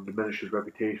want to diminish his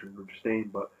reputation or his name,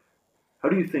 but how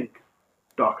do you think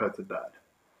Doc Hudson died?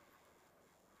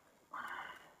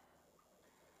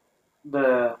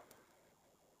 The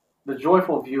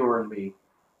joyful viewer in me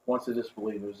wants to just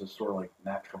believe it was just sort of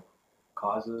natural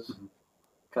causes,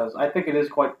 because I think it is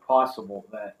quite possible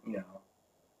that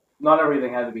not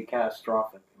everything had to be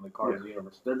catastrophic in the Cars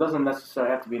universe. There doesn't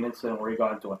necessarily have to be an incident where he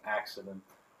got into an accident.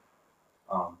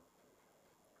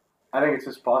 I think it's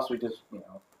just possibly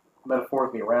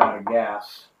metaphorically ran out of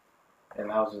gas, and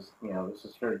that was just it was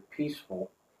just very peaceful.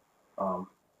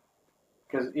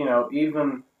 Because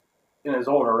even in his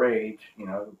older age,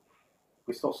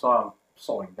 we still saw him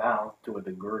slowing down to a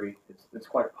degree. It's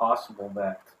quite possible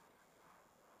that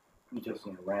he just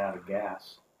ran out of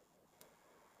gas.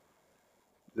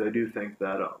 I do think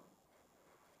that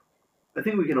I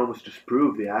think we can almost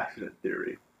disprove the accident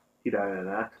theory. He died in an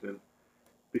accident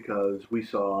because we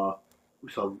saw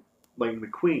Lightning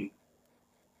McQueen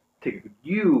take a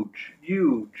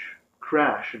huge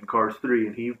crash in Cars 3,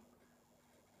 and he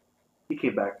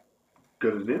came back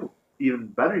good as new. Even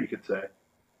better, you could say.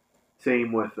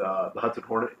 Same with the Hudson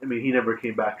Hornet. I mean, he never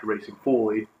came back to racing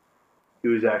fully. He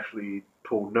was actually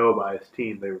told no by his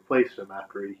team. They replaced him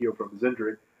after he healed from his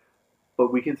injury.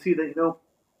 But we can see that,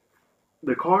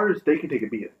 the cars, they can take a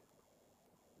beating.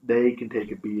 They can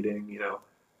take a beating,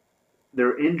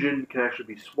 Their engine can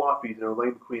actually be swapped.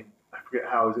 Lightning McQueen, I forget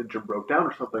how his engine broke down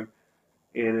or something,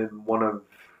 and in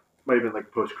might have been like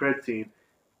a post-credit scene,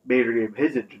 Mater gave him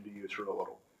his engine to use for a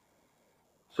little.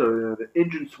 So the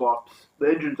engine swaps, the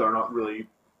engines are not really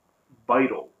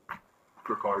vital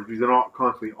for cars because they're not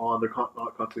constantly on, they're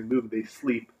not constantly moving. They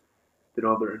sleep. They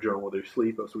don't have their engine on while they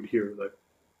sleep, else we'd hear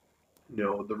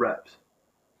the revs.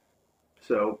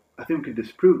 So I think we can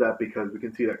disprove that because we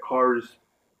can see that cars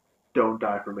don't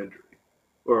die from injury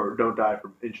or don't die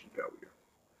from engine failure.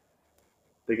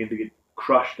 They can get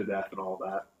crushed to death and all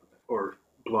that, or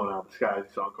blown out of the sky as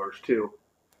you saw in Cars 2.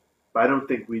 But I don't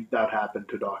think that happened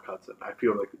to Doc Hudson. I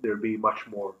feel like there'd be much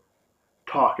more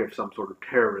talk if some sort of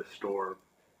terrorist or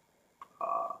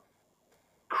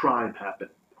crime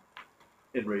happened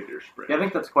in Radiator Springs. Yeah, I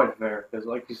think that's quite fair because,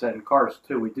 like you said, in Cars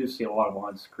 2, we do see a lot of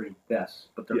on-screen deaths,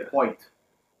 but they're quite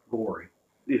gory.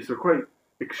 Yes, they're quite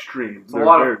extreme. A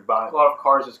lot of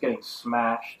cars just getting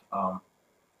smashed.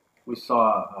 We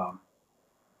saw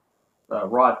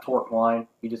Rod Torkline.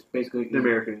 He just basically the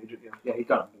American agent. Yeah, he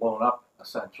got blown up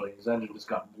essentially. His engine just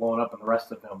got blown up, and the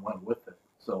rest of him went with it.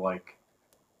 So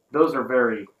those are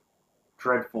very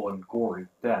dreadful and gory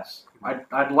deaths.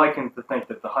 I'd liken to think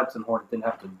that the Hudson Hornet didn't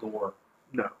have to endure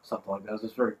something like that. It was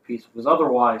just very peaceful. Because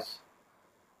otherwise,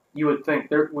 you would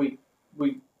think we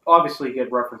obviously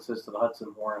get references to the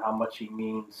Hudson Hornet, how much he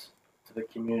means to the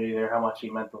community there, how much he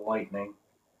meant to Lightning.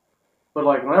 But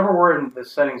whenever we're in the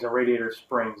settings of Radiator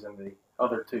Springs and the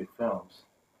other two films,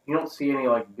 you don't see any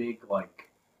big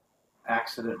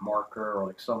accident marker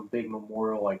or some big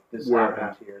memorial like this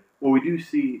happened here. Well, we do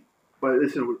see, but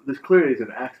this clearly is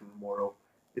an accident memorial.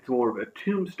 It's more of a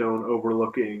tombstone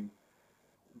overlooking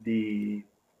the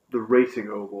racing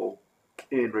oval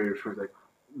in Radiator Springs.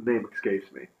 The name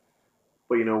escapes me,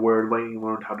 but where Lightning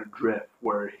learned how to drift,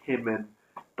 where him and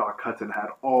Doc Hudson had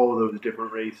all of those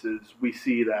different races. We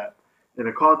see that in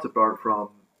a concept art from,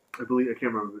 I can't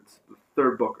remember if it's the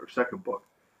third book or second book.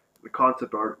 The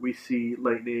concept art, we see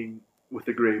Lightning with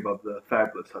the grave of the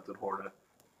fabulous Hudson Hornet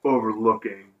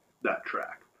overlooking that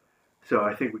track. So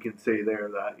I think we can say there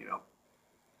that,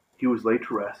 he was laid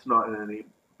to rest, not in any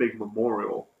big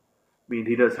memorial. I mean,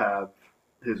 he does have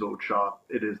his old shop.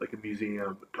 It is like a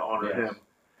museum to honor him.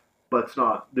 But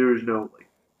there is no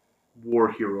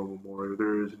war hero memorial.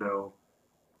 There is no,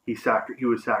 he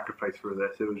was sacrificed for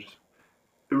this. It was just,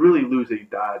 it really lose that he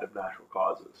died of natural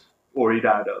causes. Or he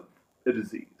died of a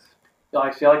disease.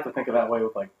 I like to think of that way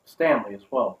with Stanley as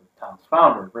well, the town's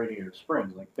founder of Radiator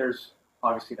Springs. There's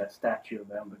obviously that statue of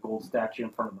them, the gold statue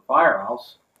in front of the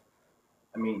firehouse.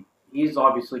 I mean, he's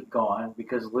obviously gone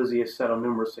because Lizzie has said on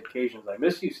numerous occasions, "I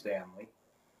miss you, Stanley."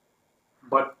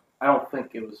 But I don't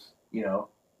think it was, I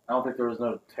don't think there was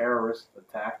no terrorist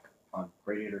attack on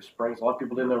Radiator Springs. A lot of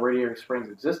people didn't know Radiator Springs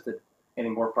existed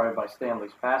anymore, probably by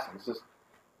Stanley's passing. It's just,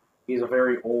 he's a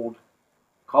very old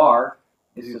car.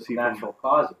 It's just natural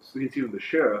causes. We can see from the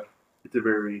sheriff,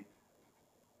 there's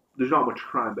not much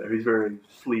crime there. He's very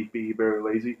sleepy, very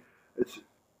lazy. It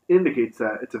indicates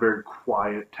that it's a very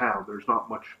quiet town. There's not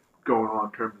much going on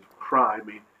in terms of crime. I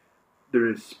mean, there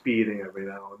is speeding every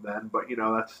now and then, but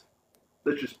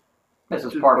that's just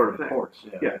part of the course.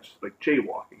 Yeah, it's just like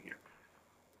jaywalking here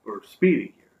or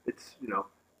speeding here. It's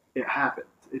it happens.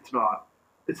 It's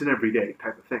an everyday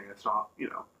type of thing. It's not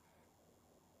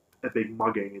a big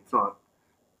mugging. It's not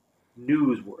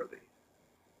newsworthy.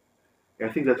 And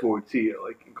I think that's what we'd see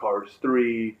in Cars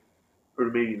 3, or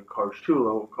maybe even Cars 2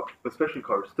 alone, especially in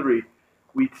Cars 3,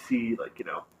 we'd see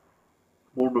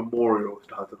more memorials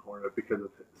to Hudson Hornet because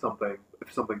of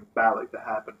something bad like that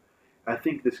happened. I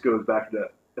think this goes back to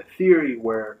a theory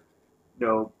where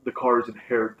the cars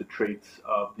inherit the traits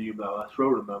of the human that last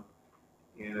rode in them,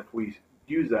 and if we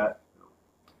use that,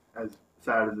 as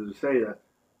sad as it is to say that,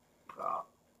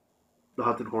 the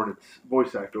Hudson Hornet's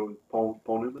voice actor was Paul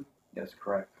Newman. Yes,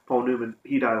 correct. Paul Newman,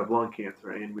 he died of lung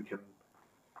cancer, and we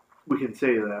can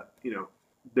say that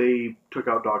they took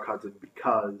out Doc Hudson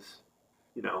because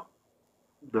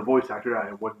the voice actor,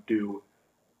 I wouldn't do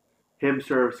him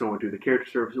service, I wouldn't do the character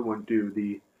service, I wouldn't do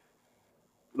the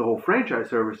whole franchise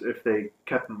service if they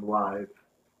kept him alive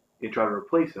and try to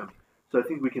replace him. So I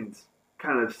think we can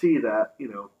kind of see that,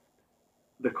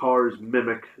 the cars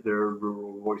mimic their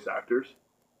rural voice actors,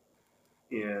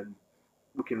 and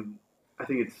we can. I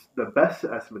think it's the best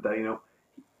estimate that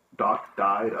Doc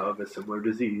died of a similar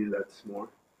disease that's more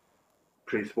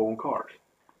traceable in cars.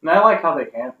 And I like how they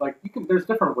you can. There's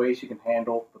different ways you can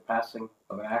handle the passing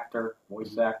of an actor,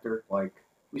 voice actor. Like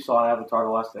we saw in Avatar: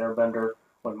 The Last Airbender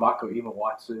when Mako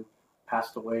Iwatsu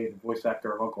passed away, the voice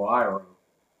actor of Uncle Iroh.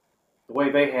 The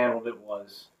way they handled it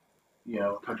was,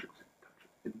 Touching.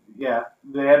 yeah,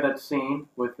 they had that scene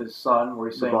with his son where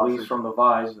he's saying "Leaves from the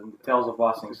Vise" and Tales of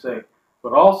Ba Sing Se.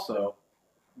 But also,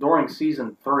 during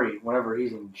season 3, whenever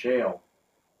he's in jail,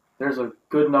 there's a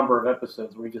good number of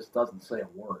episodes where he just doesn't say a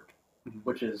word,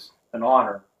 which is an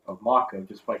honor of Mako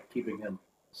just by keeping him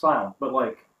silent. But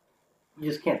you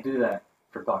just can't do that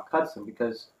for Doc Hudson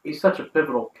because he's such a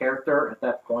pivotal character at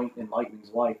that point in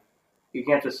Lightning's life. You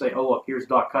can't just say, "Oh look, here's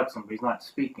Doc Hudson," but he's not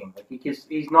speaking.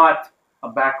 He's not a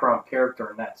background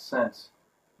character in that sense.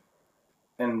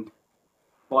 And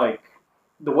the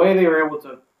way they were able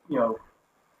to,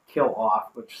 kill off,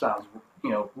 which sounds,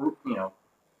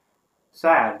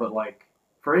 sad, but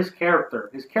for his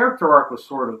character arc was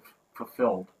sort of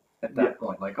fulfilled at that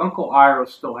point. Uncle Iroh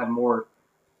still had more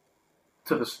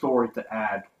to the story to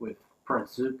add with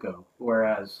Prince Zuko,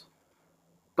 whereas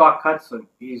Doc Hudson,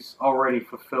 he's already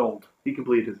fulfilled. He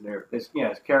completed his narrative.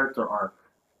 His character arc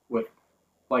with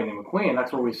Lightning McQueen.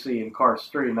 That's what we see in Cars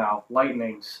 3 now.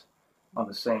 Lightning's on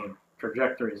the same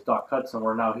trajectory as Doc Hudson,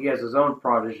 where now he has his own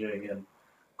protege in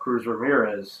Cruz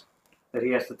Ramirez, that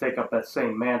he has to take up that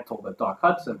same mantle that Doc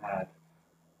Hudson had.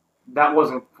 That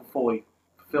wasn't fully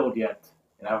fulfilled yet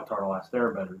in Avatar: The Last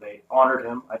Airbender. They honored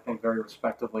him, I think, very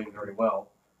respectably and very well,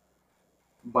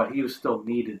 but he was still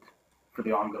needed for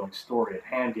the ongoing story at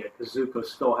hand yet, because Zuko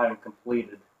still hadn't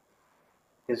completed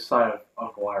his side of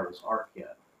Uncle Iroh's arc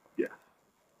yet. Yeah.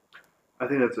 I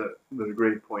think that's a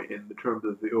great point in the terms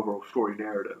of the overall story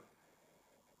narrative.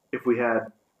 If we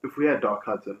had Doc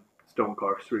Hudson still in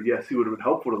Cars 3, yes, he would have been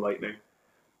helpful to Lightning,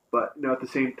 but at the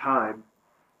same time,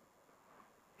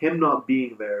 him not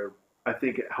being there, I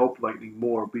think it helped Lightning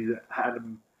more because it had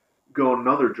him go on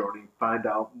another journey, find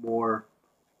out more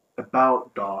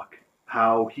about Doc,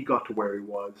 how he got to where he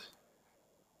was,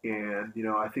 and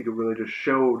I think it really just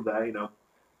showed that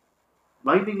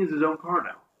Lightning is his own car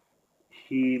now.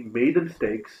 He made the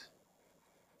mistakes,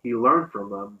 he learned from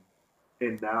them,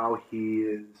 and now he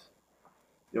is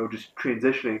just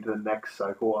transitioning to the next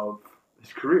cycle of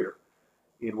his career.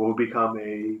 And will he become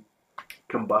a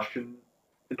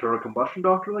internal combustion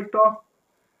doctor like Doc?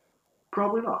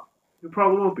 Probably not. You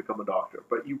probably won't become a doctor,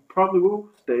 but you probably will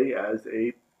stay as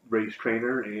a race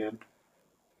trainer and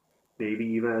maybe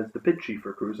even as the pit chief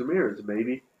for Cruz Ramirez.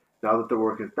 Maybe now that they're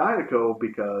working with Dynaco,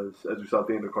 because as we saw at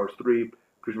the end of Cars 3,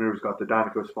 Cruz Ramirez got the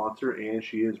Dynaco sponsor, and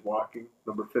she is walking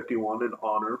number 51 in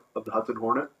honor of the Hudson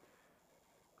Hornet.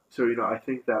 So, I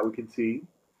think that we can see,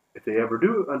 if they ever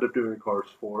do end up doing Cars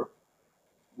 4,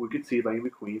 we could see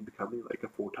Lightning McQueen becoming a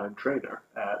full-time trainer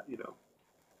at,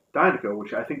 Dynaco,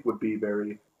 which I think would be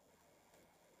very,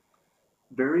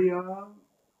 very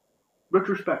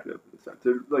retrospective in a sense.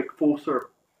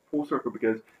 Full circle,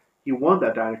 because he won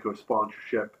that Dynaco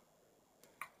sponsorship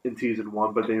in Season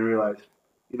 1, but then he realized,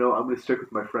 I'm going to stick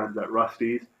with my friends at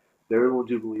Rusty's. They're the ones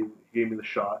who believe gave me the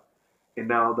shot. And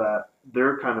now that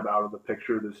they're kind of out of the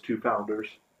picture, there's two founders.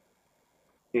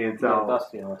 And now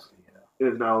Dusty and Rusty,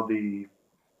 is now the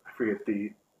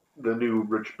new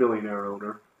rich billionaire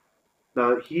owner.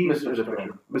 Now that he's in the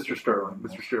picture, Mr.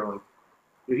 Sterling.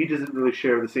 He doesn't really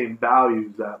share the same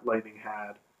values that Lightning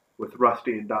had with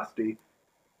Rusty and Dusty.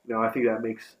 I think that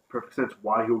makes perfect sense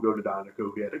why he will go to Dynaco,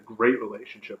 who he had a great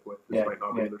relationship with, despite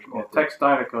not being their sponsor. Tex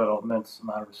Dynaco had an immense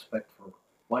amount of respect for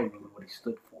Lightning and what he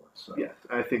stood for. So yes,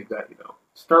 I think that,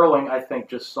 Sterling, I think,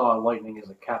 just saw Lightning as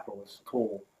a capitalist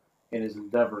tool in his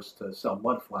endeavors to sell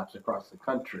mud flaps across the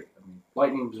country. I mean,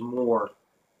 Lightning's more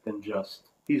than just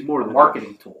a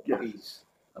marketing tool. Yes. He's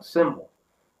a symbol.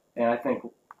 And I think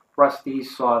Rusty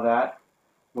saw that,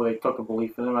 where they took a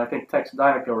belief in him. I think Tex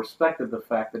Dynaco respected the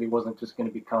fact that he wasn't just going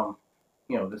to become,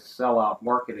 this sellout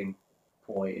marketing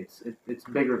ploy. It's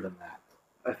bigger than that.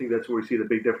 I think that's where we see the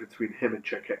big difference between him and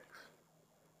Chick Hicks.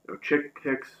 Chick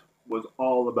Hicks was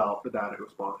all about the Dynaco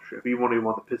sponsorship. Even when he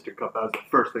won the Piston Cup, that was the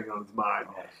first thing on his mind.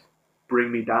 Yes.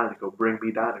 Bring me Dynaco, bring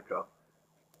me Dynaco.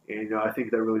 And I think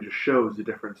that really just shows the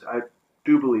difference. I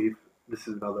do believe, this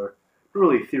is another, not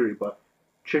really a theory, but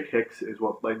Chick Hicks is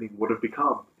what Lightning would have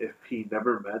become if he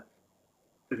never met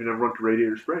if you never went to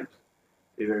Radiator Springs,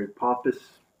 a very pompous,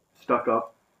 stuck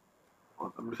up,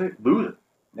 I'm going to say, loser.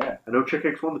 Yeah. I know Chick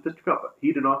Hicks won the Piston Cup, but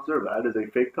he did not deserve that. That is a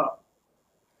fake cup.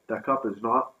 That cup is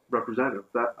not representative.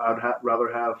 That I'd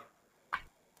rather have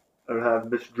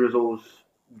Miss Drizzle's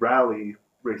rally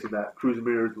racing that Cruiser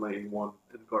Mirrors Lane won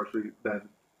in the car street than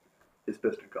his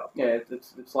Piston Cup. Yeah,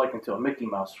 it's like into a Mickey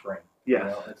Mouse ring. Yes. You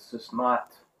know, it's just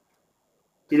not.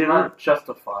 He didn't earn not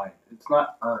justified. It's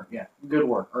not earned. Yeah, good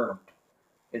word, earned.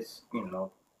 It's,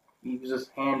 he was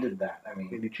just handed that. I mean,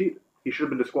 and he cheated. He should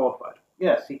have been disqualified.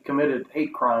 Yes, he committed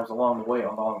hate crimes along the way,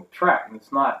 along the track, and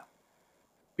it's not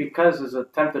because his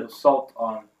attempted assault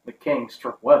on the King,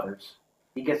 Strip Weathers,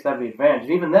 he gets to have the advantage.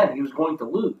 And even then, he was going to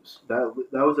lose. That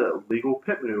was a legal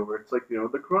pit maneuver. It's like, the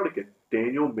Karate Kid.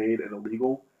 Daniel made an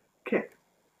illegal kick.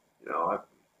 I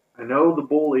know the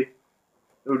bully.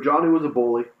 Johnny was a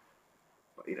bully.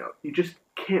 But, you just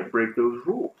can't break those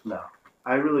rules. No.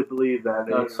 I really believe that.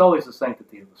 No, it sullies the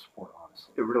sanctity of the sport,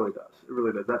 honestly. It really does. It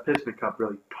really does. That Piston Cup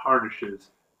really tarnishes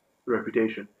the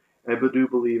reputation. And I do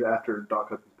believe after Doc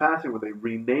Hudson's passing, when they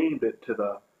renamed it to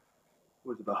the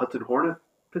Hudson Hornet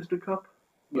Piston Cup?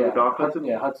 Yeah, Doc Hudson?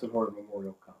 Yeah, Hudson Hornet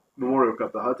Memorial Cup. Memorial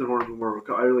Cup, the Hudson Hornet Memorial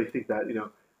Cup. I really think that,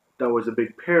 that was a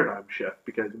big paradigm shift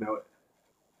because, I'm going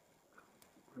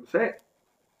to say it.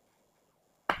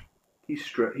 He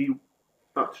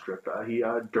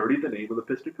dirtied the name of the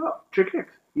Piston Cup. Chick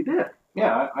Hicks. He did.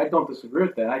 Yeah, I don't disagree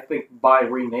with that. I think by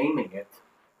renaming it,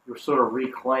 you're sort of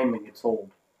reclaiming its old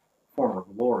former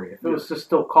glory. If it was just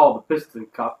still called the Piston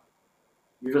Cup,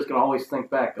 you're just going to always think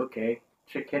back, okay,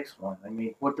 Chick Hicks won. I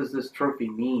mean, what does this trophy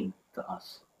mean to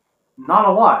us? Not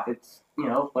a lot. It's,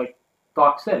 like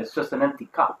Doc said, it's just an empty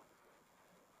cup.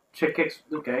 Chick Hicks,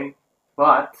 okay,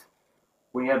 but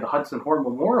when you have the Hudson Horn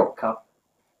Memorial Cup,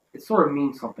 it sort of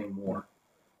means something more.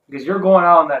 Because you're going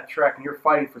out on that track and you're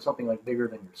fighting for something like bigger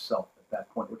than yourself at that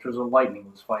point, which was what Lightning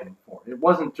was fighting for. It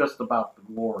wasn't just about the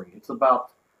glory. It's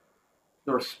about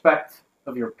the respect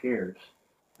of your peers.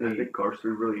 I think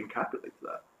Carster really encapsulates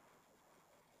that.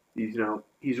 When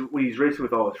he's racing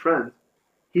with all his friends,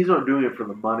 he's not doing it for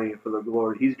the money and for the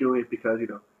glory. He's doing it because,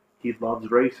 he loves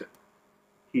racing.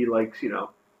 He likes,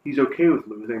 he's okay with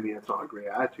losing. I mean, it's not a great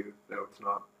attitude. No, it's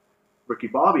not Ricky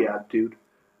Bobby attitude,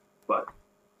 but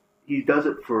he does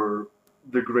it for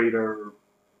the greater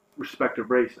respect of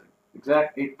racing.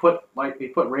 Exactly. He put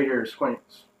Radiator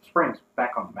Springs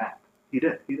back on the map. He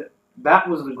did. That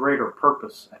was the greater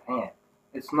purpose at hand.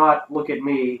 It's not, look at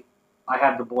me, I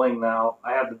have the bling now,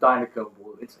 I have the Dynaco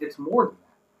blue. It's more than that.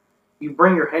 You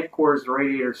bring your headquarters to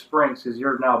Radiator Springs because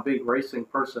you're now a big racing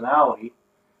personality,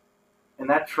 and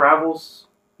that travels,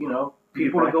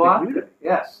 people to go out there.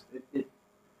 Yes.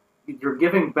 You're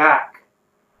giving back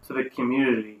to the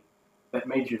community that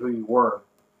made you who you were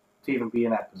to even be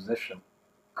in that position.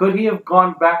 Could he have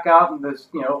gone back out and this,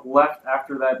 left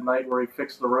after that night where he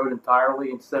fixed the road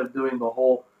entirely instead of doing the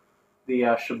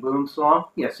Shaboom song?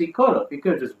 Yes, he could have. He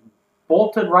could have just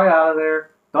bolted right out of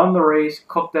there, done the race,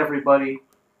 cooked everybody,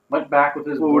 went back with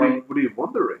his brain. Would he have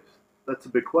won the race? That's a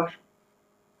big question.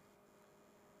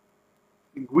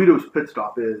 Guido's pit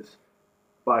stop is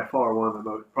by far one of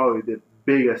probably the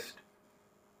biggest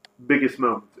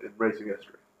moments in racing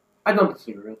history. I don't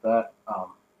disagree with that.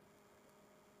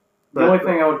 The only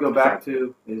thing I would go back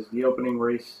to is the opening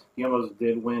race. He almost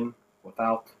did win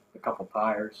without a couple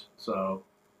tires. So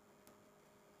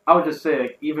I would just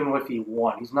say, even if he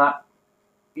won,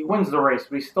 he wins the race,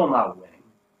 but he's still not winning.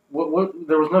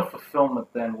 There was no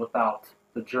fulfillment then without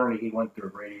the journey he went through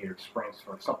at Radiator Springs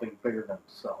for something bigger than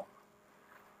himself.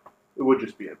 It would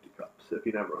just be empty cups if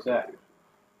he never. Exactly.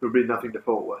 There would be nothing to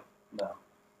fill it with. No.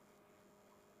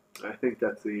 I think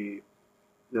that's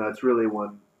that's really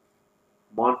when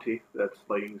Monty, that's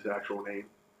Lightning's actual name,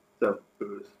 so it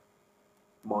was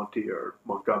Monty or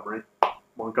Montgomery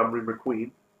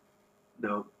McQueen.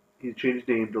 No, he changed his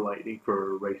name to Lightning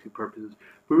for racing purposes,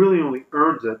 but really only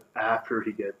earns it after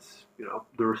he gets,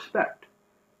 the respect.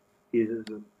 He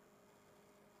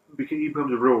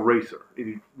becomes a real racer, and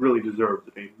he really deserves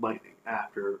the name Lightning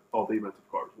after all the events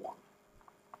of cars won.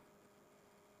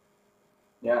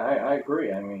 Yeah, I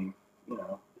agree. I mean,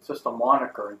 it's just a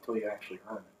moniker until you actually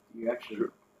earn it. You actually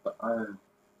earn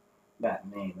that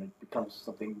name. It becomes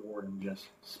something more than just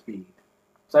speed.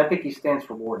 So I think he stands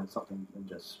for more than something than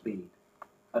just speed.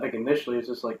 I think initially it's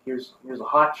just like, here's a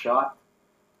hot shot,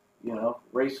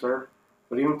 racer.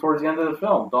 But even towards the end of the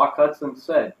film, Doc Hudson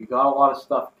said, you got a lot of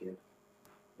stuff, kid.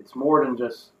 It's more than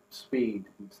just speed.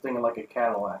 It's stinging like a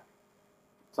Cadillac.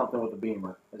 Something with a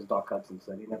Beamer, as Doc Hudson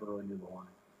said. He never really knew the line.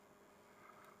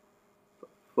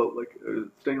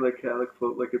 Sting like a Cadillac,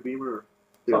 float like a Beamer? Or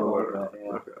Something like that,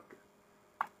 yeah. Okay.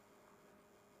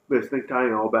 But I think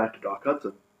tying it all back to Doc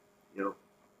Hudson, you know,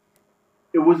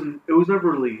 it was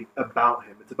never really about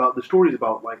him. It's about the story's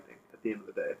about Lightning at the end of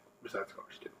the day. Besides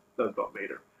Cars 2, that was about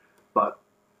Mater. But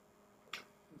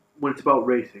when it's about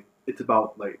racing, it's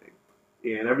about Lightning,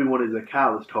 and everyone is a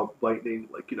catalyst to help Lightning,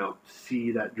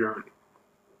 see that journey.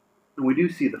 And we do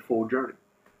see the full journey.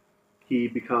 He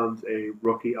becomes a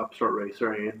rookie upstart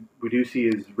racer, and we do see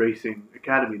his racing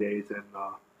academy days and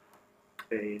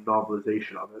a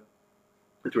novelization of it.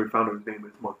 That's where we found out his name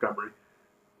is Montgomery.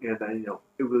 And then,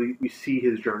 we see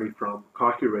his journey from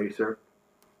cocky racer,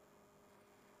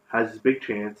 has his big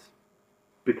chance,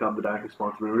 become the direct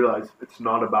sponsor, and realize it's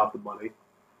not about the money,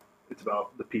 it's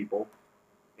about the people.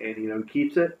 And, he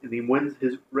keeps it, and he wins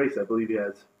his race. I believe he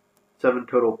has 7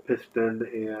 total Piston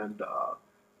and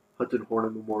Hudson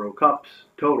Hornet Memorial Cups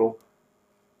total.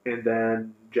 And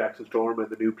then Jackson Storm and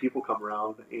the new people come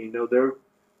around, and,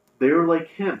 they're like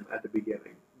him at the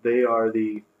beginning. They are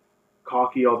the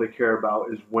cocky, all they care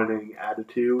about is winning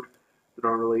attitude.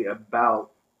 They're not really about,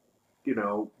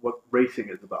 what racing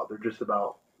is about. They're just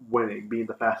about winning, being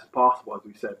the fastest possible, as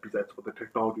we said, because that's what the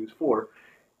technology is for.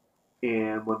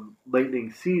 And when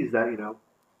Lightning sees that,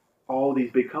 all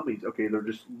these big companies, okay, they're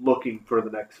just looking for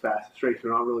the next fastest race.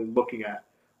 They're not really looking at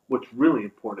what's really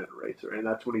important in a racer. And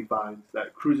that's when he finds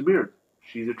that Cruz Ramirez,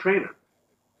 she's a trainer.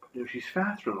 She's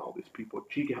faster than all these people.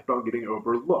 She kept on getting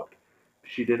overlooked.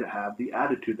 She didn't have the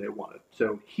attitude they wanted.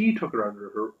 So he took her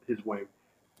under his wing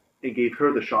and gave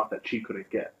her the shot that she couldn't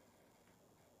get.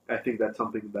 I think that's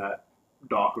something that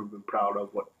Doc would have been proud of.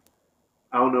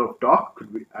 I don't know if Doc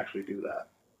could actually do that.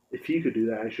 If he could do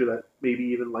that, I'm sure that maybe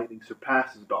even Lightning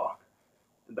surpasses Doc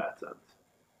in that sense.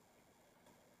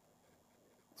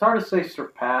 It's hard to say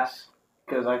surpass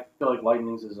because I feel like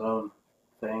Lightning's his own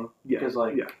thing. Yeah. Because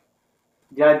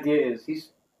the idea is he's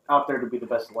out there to be the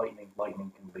best Lightning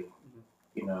can be.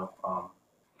 Mm-hmm.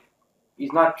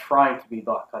 He's not trying to be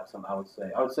Doc Hudson. I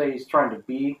would say he's trying to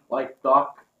be like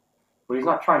Doc, but he's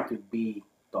not trying to be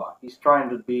Doc. He's trying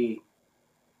to be,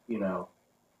 he's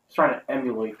trying to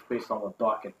emulate based on what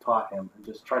Doc had taught him and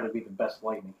just try to be the best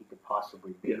Lightning he could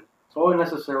possibly be. Yeah. So I wouldn't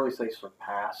necessarily say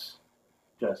surpass,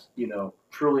 just,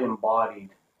 truly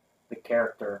embodied the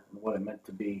character and what it meant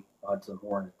to be Hudson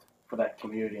Hornet for that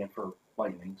community and for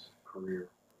Lightning's career.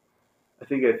 I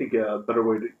think a better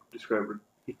way to describe it,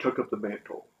 he took up the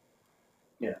mantle.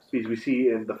 Yes. Because we see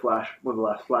in one of the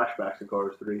last flashbacks in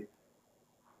Cars 3,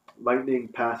 Lightning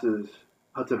passes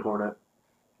Hudson Hornet,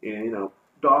 and,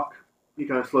 Doc, he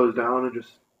kind of slows down and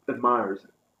just admires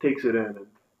it, takes it in, and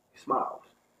he smiles.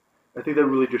 I think that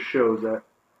really just shows that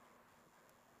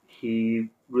he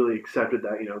really accepted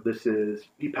that,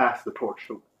 he passed the torch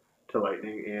to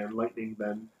Lightning, and Lightning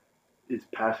then is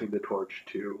passing the torch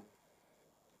to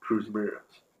Cruz Ramirez.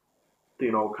 I think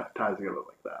it all ties together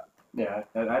like that. Yeah,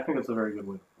 I think that's a very good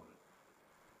way to put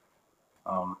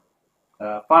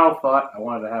it. Final thought I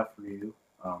wanted to have for you.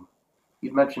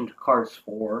 You mentioned Cars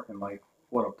 4 and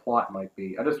what a plot might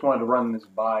be. I just wanted to run this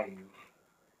by you.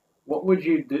 What would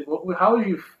you do? How would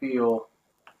you feel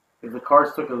if the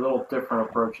Cars took a little different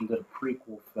approach and did a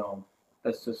prequel film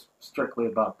that's just strictly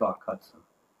about Doc Hudson?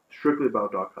 Strictly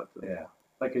about Doc Hudson. Yeah,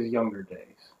 like his younger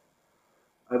days.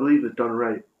 I believe that done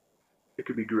right, it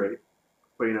could be great.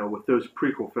 But, with those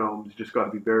prequel films, you just got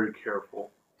to be very careful.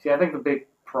 See, I think the big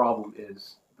problem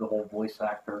is the whole voice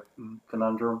actor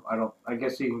conundrum. I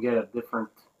guess you can get a different...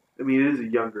 I mean, it's a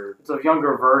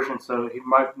younger version, so he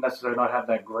might necessarily not have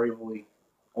that gravely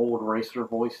old racer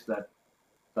voice that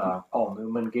Paul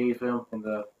Newman gave him in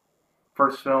the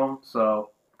first film.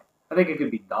 So I think it could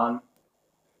be done.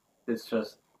 It's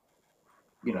just,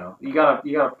 you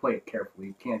gotta play it carefully.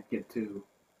 You can't get too...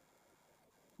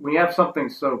 When you have something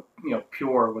so,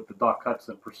 pure with the Doc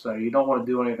Hudson persona, you don't want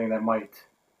to do anything that might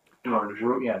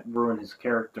ruin his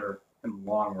character in the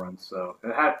long run. So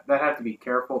that had to be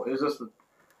careful. It was just the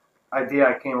idea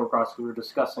I came across. We were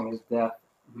discussing his death.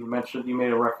 You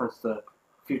made a reference to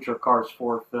future Cars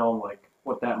 4 film,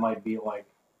 what that might be like.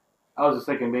 I was just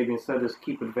thinking maybe instead of just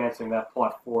keep advancing that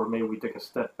plot forward, maybe we take a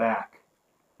step back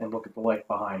and look at the life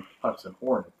behind Hudson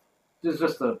Hornet. It's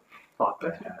just a thought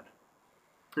that I had.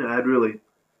 Yeah,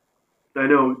 I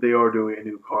know they are doing a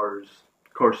new Cars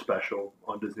special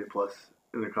on Disney Plus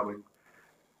in the coming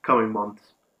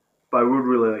months, but I would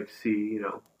really like to see,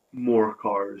 more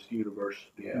Cars universe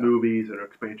movies and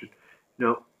expansion.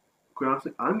 Quite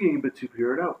honestly, I'm getting a bit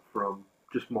superheroed out from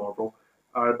just Marvel.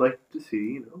 I'd like to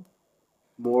see,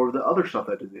 more of the other stuff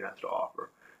that Disney has to offer.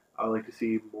 I'd like to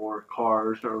see more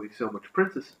Cars, not really so much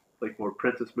princess, more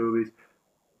princess movies.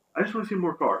 I just want to see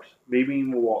more Cars. Maybe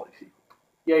even a Wall-E sequel.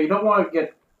 Yeah, you don't want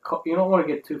to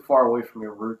get too far away from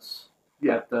your roots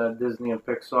at Disney and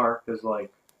Pixar, because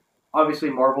like obviously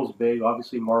Marvel's big,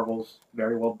 obviously Marvel's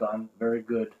very well done, very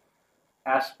good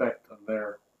aspect of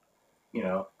their you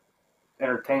know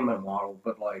entertainment model,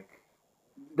 but like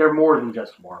they're more than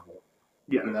just Marvel.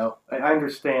 Yes. You know, I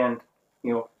understand.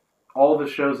 You know, all the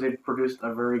shows they've produced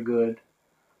are very good.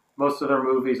 Most of their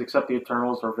movies, except the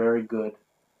Eternals, are very good.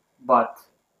 But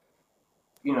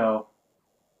you know,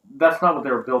 that's not what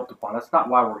they were built upon. That's not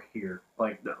why we're here.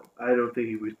 Like, No, I don't think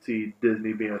you would see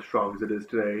Disney being as strong as it is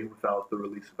today without the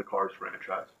release of the Cars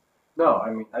franchise. no,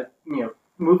 I mean,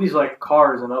 movies like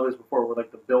Cars and others before were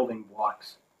like the building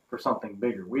blocks for something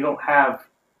bigger. We don't have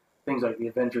things like the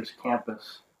Avengers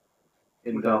Campus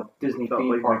in Without- the Disney without theme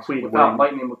Lightning parks McQueen without winning-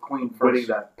 Lightning McQueen winning first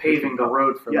that paving Disney the Cup.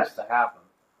 road for Yes. this to happen.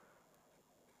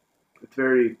 It's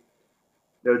very,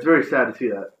 it's very sad to see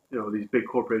that these big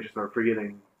corporations are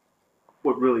forgetting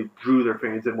what really drew their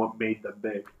fans and what made them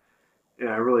big. And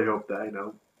I really hope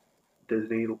that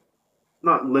Disney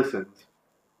not listens,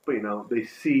 but they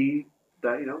see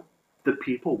that the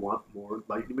people want more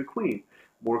Lightning McQueen,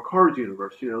 more Cars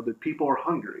universe. The people are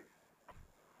hungry.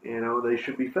 They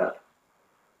should be fed.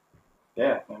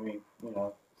 Yeah, I mean,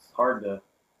 it's hard to.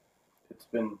 It's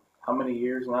been how many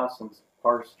years now since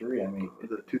Cars 3? I mean,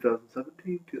 Was it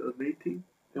 2017, 2018?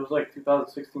 it was like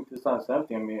 2016,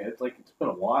 2017. I mean, it's been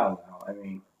a while now. I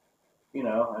mean,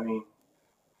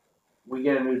 we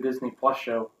get a new Disney Plus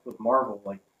show with Marvel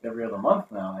like every other month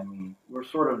now. I mean, we're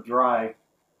sort of dry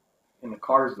in the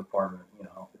Cars department.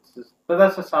 It's just, but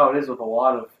that's just how it is with a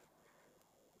lot of,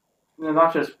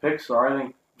 not just Pixar. I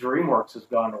think DreamWorks has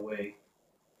gone away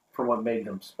from what made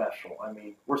them special. I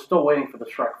mean, we're still waiting for the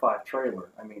Shrek 5 trailer.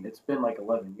 I mean, it's been like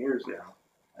 11 years now.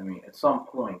 I mean, at some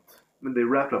point. I mean, they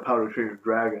wrapped up How to Train Your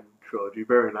Dragon trilogy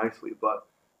very nicely, but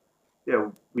yeah,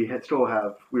 we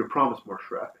were promised more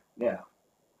Shrek. Yeah.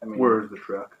 I mean, Where's the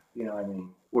Shrek? I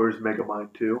mean, Where's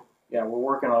Megamind 2? yeah, we're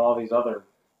working on all these other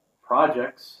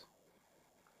projects.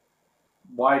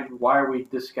 Why are we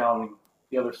discounting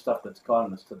the other stuff that's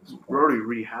gotten us to this point? We're already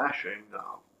rehashing.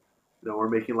 We're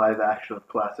making live action of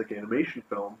classic animation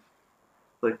films.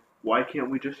 Like, why can't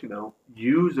we just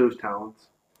use those talents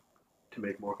to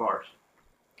make more Cars?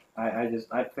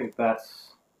 I think that's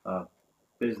a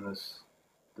business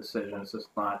decision. It's just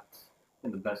not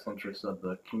in the best interest of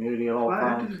the community at all I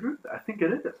times. disagree with that. I think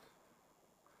it is.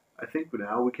 I think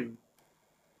now we can.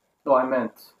 No, I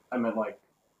meant like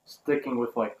sticking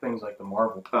with like things like the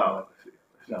Marvel. Oh, I see.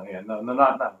 No, yeah, no, no.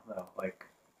 Like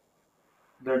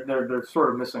they're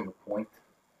sort of missing the point.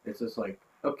 It's just like,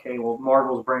 okay, well,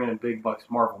 Marvel's bringing in big bucks.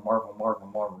 Marvel.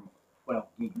 Well,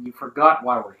 you forgot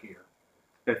why we're here.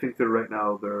 I think that right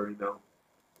now they're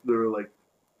like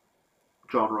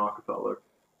John Rockefeller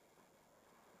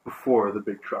before the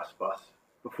big trust bust,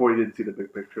 before he didn't see the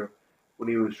big picture, when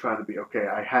he was trying to be, okay,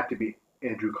 I had to be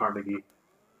Andrew Carnegie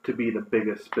to be the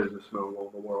biggest business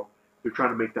mogul in the world. They're trying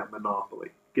to make that monopoly,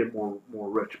 get more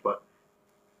rich, but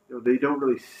they don't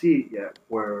really see it yet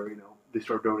where they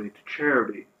start donating to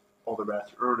charity all the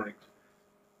vast earnings.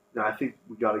 Now I think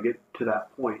we got to get to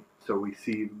that point so we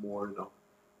see more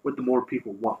what the more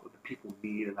people want, what the people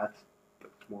need, and that's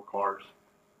more Cars.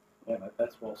 Yeah,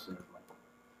 that's well said, Michael.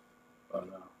 But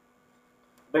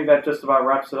I think that just about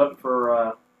wraps it up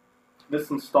for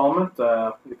this installment.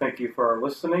 We thank you for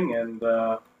listening, and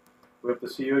we hope to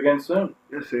see you again soon.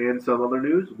 Yes, and some other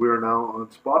news. We're now on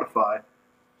Spotify,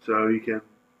 so you can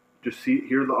just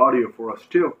hear the audio for us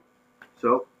too.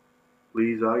 So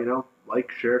please,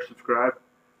 like, share, subscribe,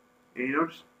 and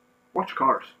just watch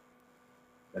Cars.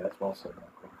 Yeah, that's well said, Michael.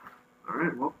 All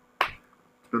right. Well,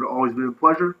 it's always been a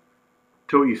pleasure.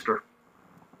 Till Easter.